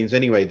microgreens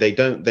anyway, they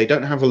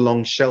don't have a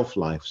long shelf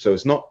life. So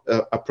it's not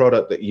a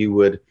product that you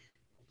would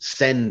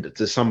send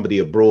to somebody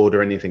abroad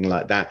or anything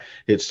like that.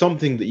 It's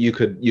something that you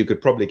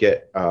could probably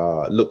get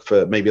look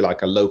for maybe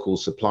like a local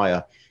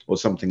supplier or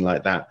something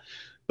like that.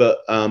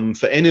 But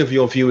for any of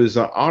your viewers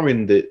that are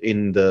in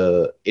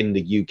the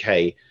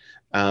UK,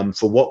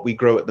 for what we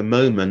grow at the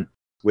moment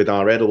with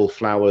our edible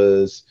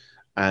flowers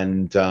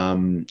and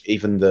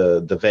even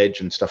the veg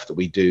and stuff that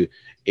we do,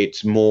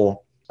 it's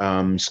more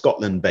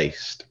Scotland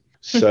based.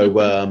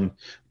 So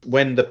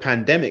when the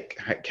pandemic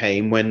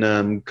came, when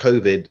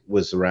COVID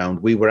was around,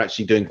 we were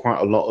actually doing quite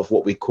a lot of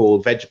what we call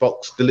veg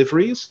box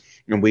deliveries,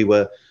 and we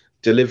were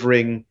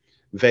delivering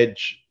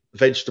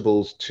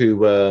vegetables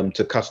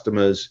to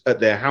customers at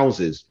their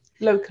houses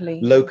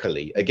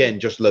locally, again,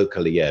 just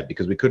locally,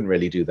 because we couldn't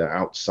really do that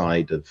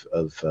outside of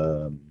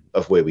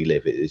where we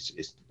live.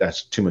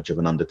 That's too much of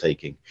an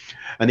undertaking.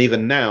 And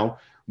even now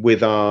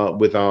with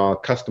our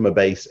customer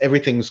base,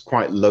 everything's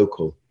quite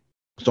local.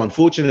 So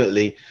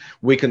unfortunately,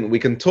 we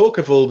can talk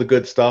of all the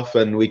good stuff,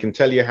 and we can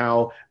tell you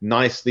how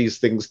nice these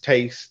things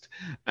taste,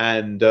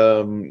 and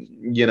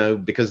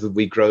because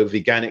we grow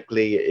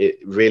veganically, it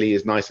really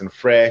is nice and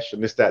fresh,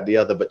 and this, that, the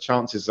other. But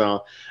chances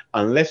are,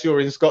 unless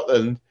you're in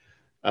Scotland,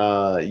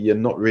 you're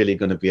not really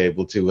going to be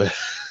able to.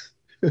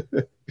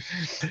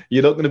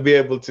 You're not going to be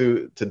able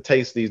to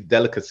taste these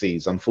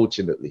delicacies,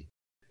 unfortunately.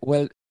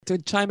 Well, to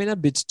chime in a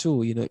bit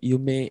too, you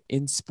may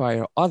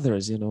inspire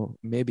others,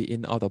 maybe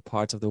in other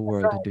parts of the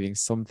world doing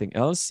something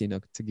else,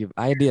 to give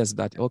ideas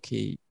that,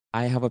 okay,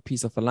 I have a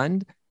piece of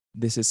land.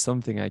 This is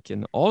something I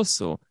can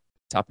also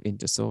tap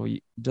into. So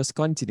just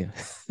continue.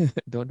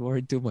 Don't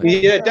worry too much.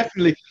 Yeah,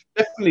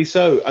 definitely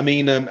so. I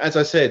mean, as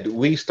I said,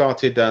 we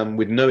started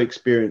with no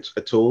experience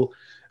at all.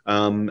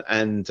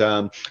 And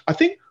I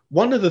think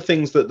one of the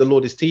things that the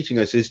Lord is teaching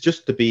us is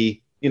just to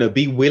be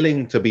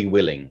willing to be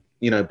willing,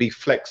 be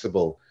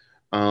flexible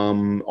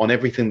on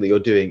everything that you're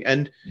doing.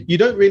 And you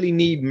don't really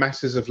need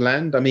masses of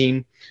land. I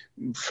mean,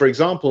 for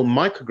example,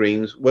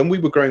 microgreens, when we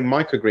were growing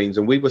microgreens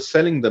and we were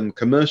selling them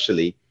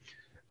commercially,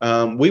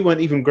 we weren't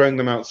even growing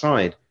them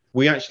outside.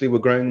 We actually were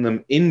growing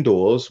them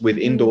indoors with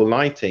indoor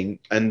lighting,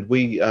 and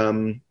we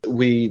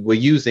were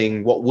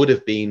using what would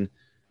have been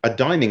a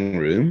dining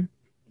room.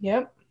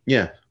 Yep.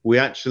 Yeah, we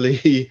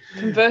actually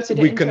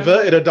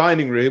converted a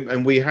dining room,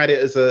 and we had it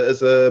as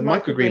a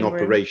microgreen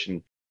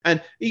operation. And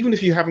even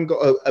if you haven't got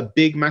a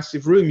big,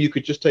 massive room, you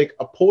could just take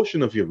a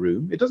portion of your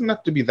room. It doesn't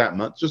have to be that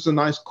much, just a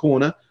nice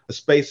corner, a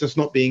space that's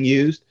not being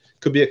used.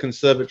 Could be a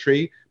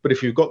conservatory, but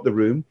if you've got the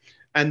room,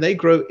 and they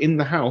grow in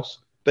the house,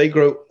 they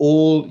grow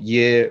all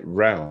year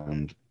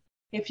round.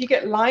 If you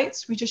get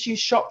lights, we just use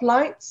shop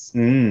lights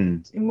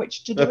in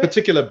which to do a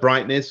particular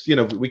brightness.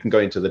 We can go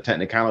into the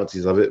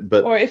technicalities of it,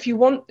 but or if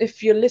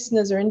your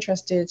listeners are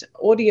interested,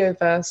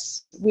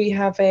 Audioverse, we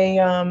have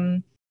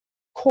a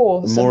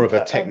course, more of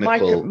a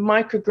technical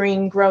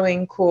microgreen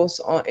growing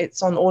course.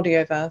 It's on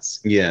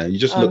Audioverse. Yeah, you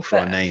just look for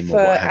a name for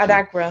or what have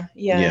Adagra.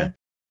 Yeah.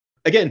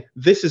 Again,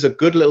 this is a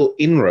good little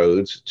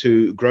inroad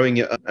to growing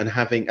it and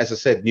having, as I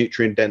said,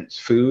 nutrient dense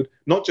food.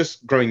 Not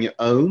just growing your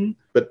own,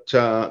 but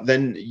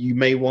then you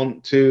may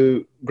want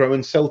to grow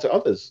and sell to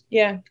others.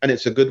 Yeah. And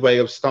it's a good way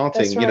of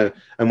starting. Right.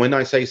 And when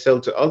I say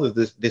sell to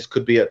others, this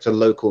could be at a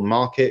local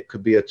market,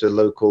 could be at a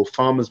local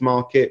farmer's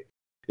market,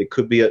 it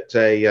could be at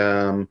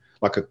a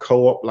like a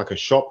co-op, like a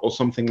shop or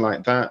something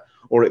like that.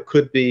 Or it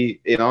could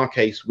be, in our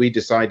case, we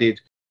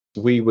decided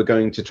we were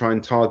going to try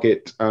and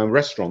target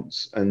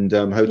restaurants and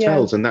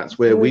hotels, and that's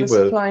where we were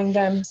supplying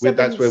them.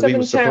 That's where we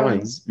were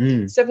supplying.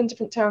 7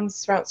 different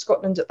towns throughout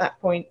Scotland at that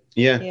point.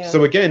 Yeah.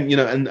 So again, you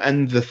know,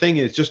 and the thing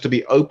is just to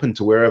be open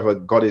to wherever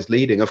God is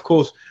leading. Of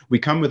course, we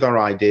come with our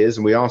ideas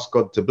and we ask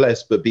God to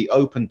bless, but be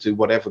open to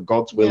whatever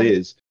God's will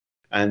is,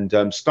 and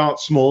start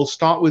small.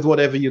 Start with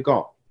whatever you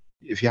got.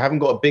 If you haven't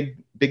got a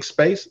big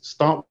space,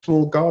 start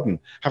small garden.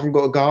 Haven't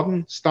got a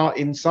garden, start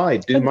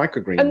inside, do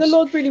microgreens. And the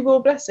Lord really will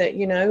bless it,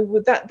 you know.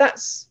 With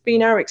that's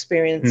been our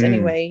experience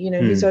anyway, you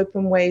know, He's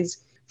opened ways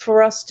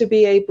for us to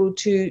be able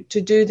to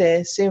do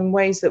this in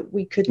ways that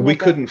we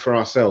couldn't for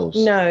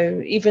ourselves.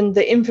 No, even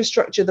the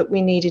infrastructure that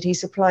we needed, He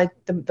supplied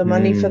the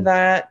money for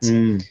that.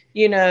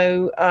 You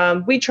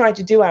know, we tried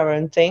to do our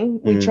own thing.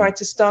 We tried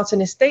to start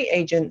an estate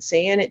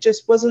agency, and it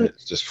just wasn't.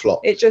 It just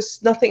flopped.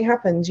 Nothing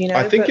happened. You know.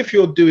 I think if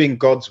you're doing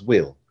God's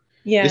will,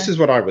 this is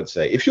what I would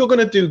say. If you're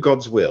going to do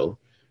God's will,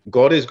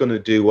 God is going to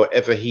do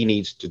whatever He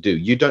needs to do.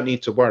 You don't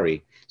need to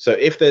worry. So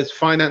if there's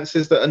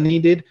finances that are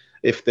needed,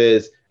 if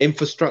there's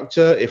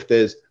infrastructure, if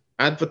there's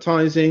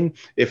advertising,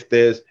 if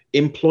there's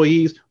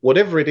employees,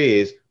 whatever it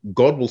is,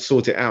 God will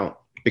sort it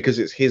out because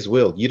it's His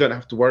will. You don't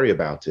have to worry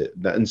about it.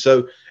 And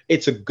so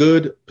it's a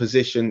good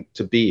position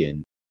to be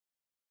in.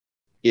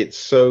 It's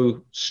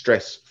so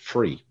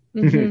stress-free,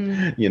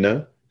 you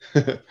know?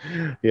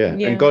 Yeah.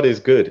 And God is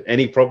good.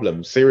 Any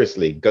problem,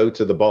 seriously, go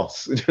to the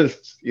boss.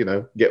 Just, you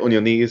know, get on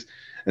your knees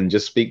and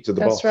just speak to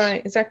the boss. That's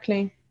right,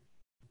 exactly.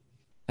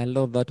 I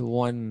love that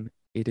one.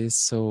 It is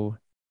so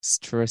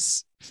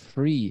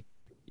stress-free.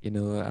 You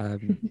know,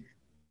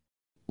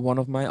 one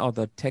of my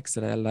other texts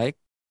that I like,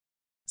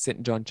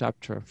 St. John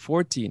chapter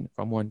 14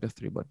 from 1 to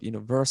 3, but, you know,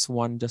 verse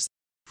 1, just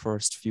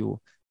first few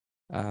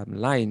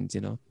lines,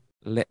 you know,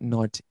 let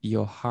not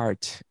your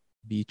heart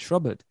be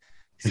troubled.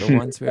 So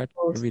once we are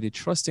really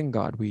trusting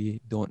God,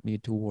 we don't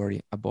need to worry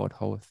about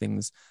how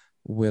things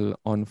will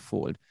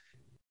unfold.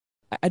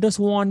 I just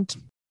want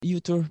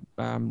you to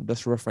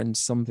just reference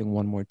something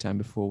one more time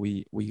before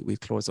we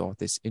close off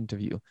this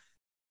interview.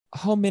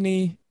 How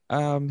many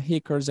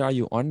acres are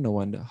you on now,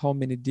 and how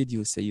many did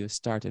you say you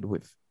started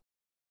with?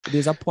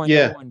 There's a point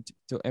I want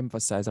to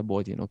emphasize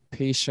about, you know,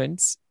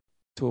 patience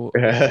to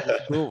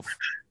growth.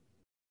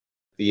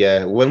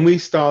 Yeah, when we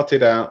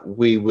started out,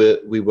 we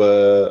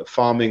were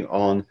farming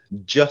on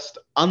just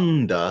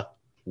under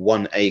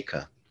 1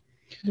 acre.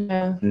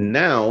 Yeah.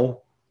 Now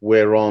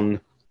we're on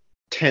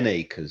 10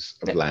 acres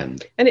of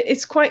land. And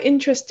it's quite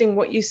interesting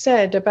what you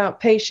said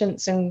about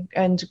patience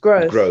and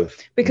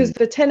growth. Because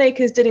the 10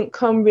 acres didn't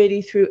come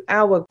really through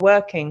our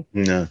working.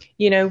 No.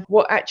 You know,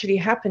 what actually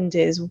happened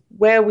is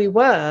where we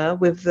were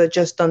with the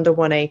just under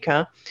 1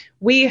 acre,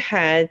 we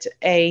had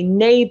a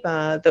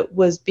neighbor that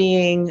was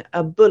being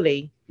a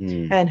bully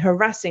and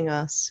harassing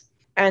us.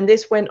 And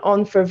this went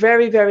on for a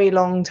very, very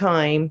long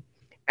time.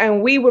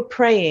 And we were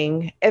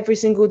praying every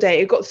single day.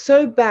 It got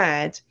so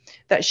bad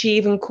that she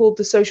even called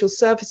the social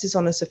services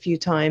on us a few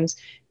times,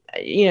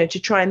 you know, to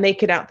try and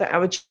make it out that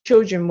our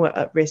children were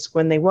at risk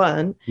when they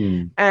weren't.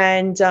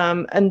 And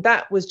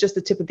that was just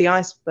the tip of the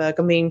iceberg.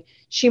 I mean,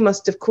 she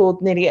must have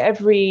called nearly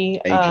every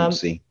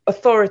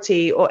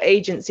authority or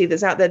agency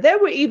that's out there. There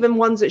were even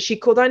ones that she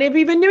called I never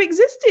even knew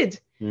existed,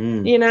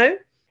 you know.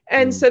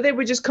 And so they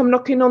would just come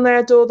knocking on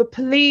their door, the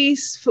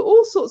police, for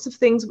all sorts of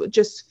things, but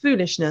just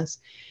foolishness.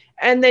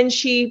 And then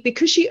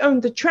because she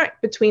owned the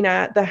track between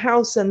the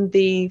house and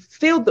the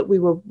field that we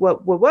were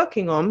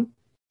working on,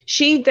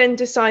 she then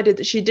decided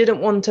that she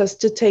didn't want us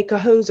to take a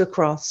hose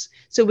across,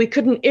 so we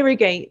couldn't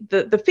irrigate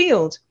the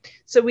field.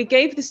 So we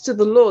gave this to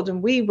the Lord,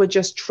 and we were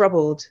just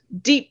troubled,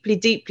 deeply,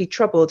 deeply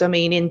troubled. I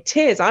mean, in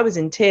tears. I was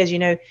in tears. You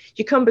know,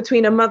 you come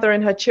between a mother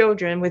and her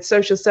children with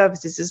social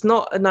services. It's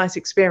not a nice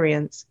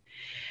experience.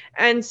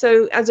 And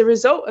so as a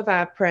result of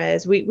our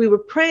prayers, we were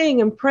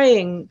praying and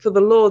praying for the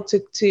Lord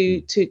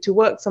to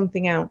work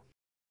something out.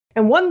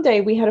 And one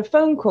day we had a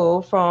phone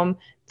call from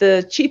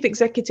the chief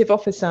executive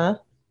officer.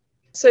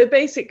 So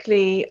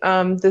basically,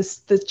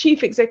 the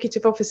chief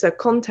executive officer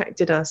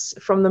contacted us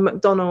from the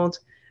McDonald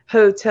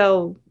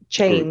hotel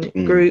chain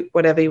group,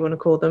 whatever you want to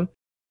call them.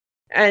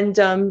 And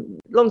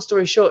long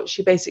story short,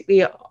 she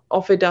basically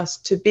offered us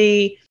to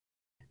be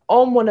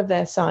on one of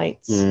their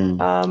sites. As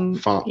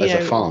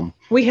a farm.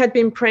 We had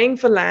been praying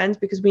for land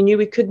because we knew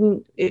we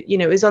couldn't, you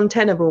know, it was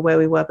untenable where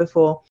we were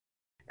before.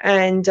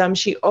 And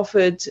she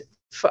offered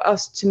for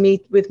us to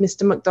meet with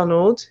Mr.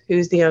 McDonald,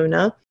 who's the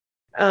owner.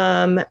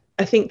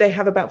 I think they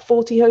have about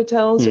 40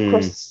 hotels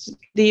across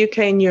the UK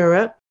and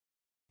Europe.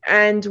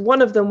 And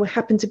one of them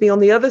happened to be on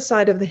the other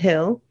side of the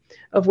hill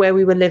of where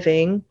we were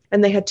living.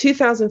 And they had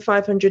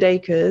 2,500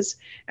 acres,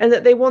 and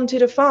that they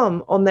wanted a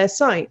farm on their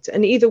site.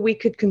 And either we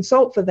could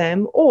consult for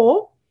them,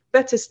 or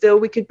better still,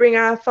 we could bring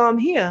our farm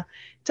here.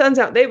 Turns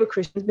out they were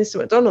Christians. Mr.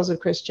 McDonald's a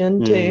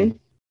Christian too.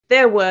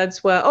 Their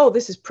words were, "Oh,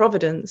 this is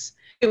providence."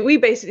 We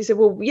basically said,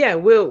 "Well, yeah,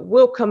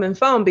 we'll come and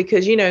farm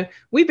because, you know,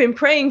 we've been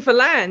praying for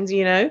land,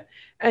 you know."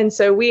 And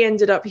so we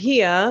ended up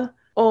here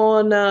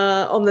on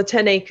the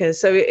 10 acres.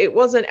 So it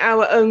wasn't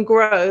our own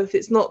growth.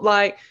 It's not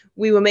like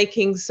we were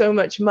making so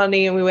much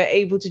money and we were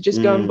able to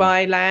just go and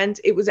buy land.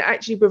 It was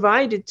actually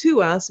provided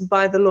to us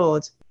by the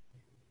Lord.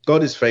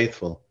 God is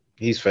faithful.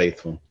 He's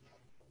faithful.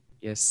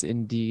 Yes,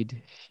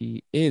 indeed,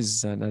 he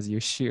is. And as you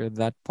share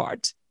that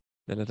part,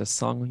 the little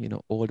song, you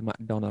know, Old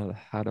MacDonald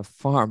had a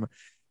farm.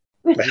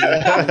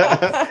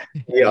 Yeah,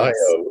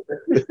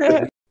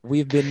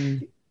 We've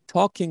been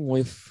talking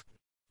with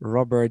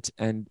Robert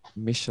and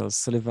Michelle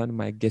Sullivan,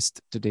 my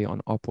guest today on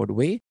Upward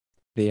Way.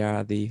 They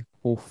are the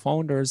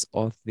co-founders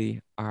of the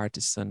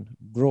Artisan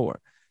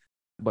Grower.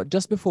 But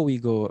just before we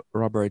go,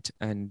 Robert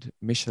and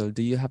Michelle,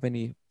 do you have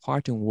any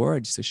parting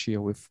words to share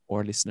with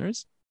our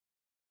listeners?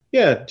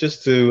 Yeah,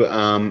 just to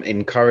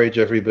encourage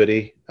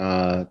everybody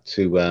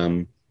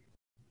to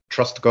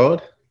trust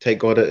God, take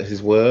God at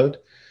his word,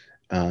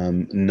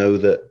 know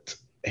that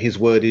his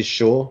word is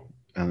sure.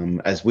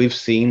 As we've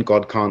seen,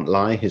 God can't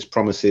lie. His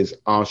promises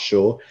are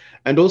sure.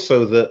 And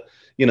also that,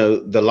 you know,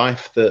 the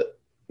life that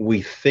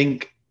we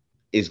think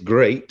is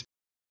great,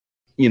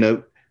 you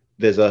know,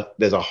 there's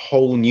a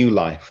whole new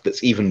life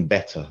that's even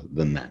better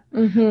than that.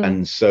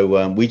 And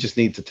so we just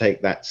need to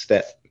take that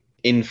step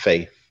in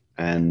faith,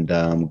 and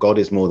God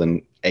is more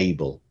than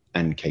able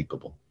and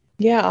capable.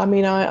 Yeah, I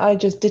mean, I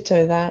just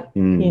ditto that.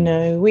 You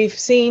know, we've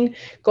seen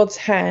God's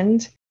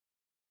hand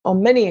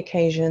on many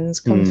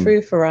occasions come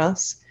through for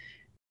us.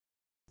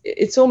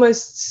 It's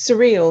almost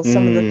surreal,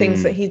 some of the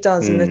things that he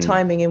does and the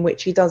timing in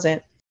which he does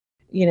it,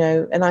 you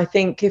know. And I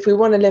think if we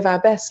want to live our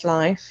best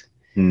life,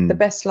 the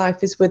best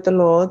life is with the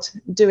Lord,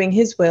 doing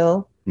his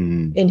will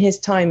in his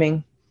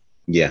timing.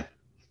 Yeah.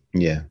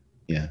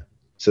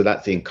 So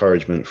that's the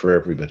encouragement for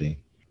everybody.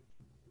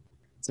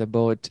 It's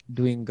about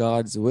doing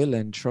God's will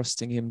and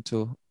trusting him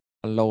to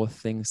allow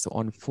things to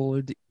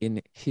unfold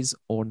in his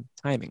own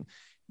timing.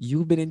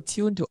 You've been in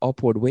tune to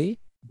Upward Way.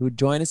 Do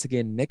join us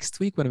again next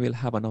week when we'll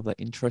have another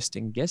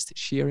interesting guest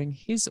sharing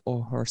his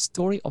or her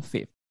story of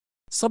faith.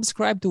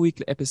 Subscribe to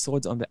weekly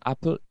episodes on the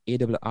Apple,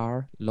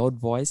 AWR, Loud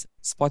Voice,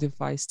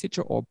 Spotify,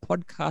 Stitcher, or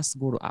Podcast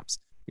Guru apps.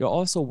 You're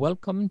also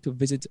welcome to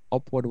visit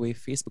Upward Way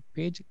Facebook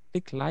page,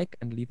 click like,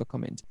 and leave a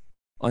comment.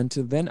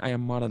 Until then, I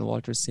am Marlon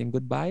Walters saying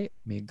goodbye.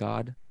 May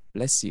God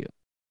bless you.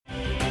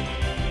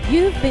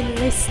 You've been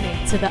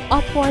listening to the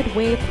Upward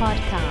Way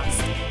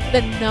podcast,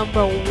 the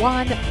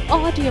 #1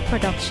 audio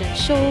production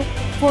show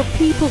for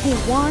people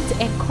who want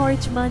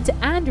encouragement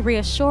and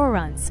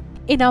reassurance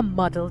in a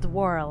muddled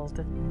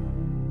world.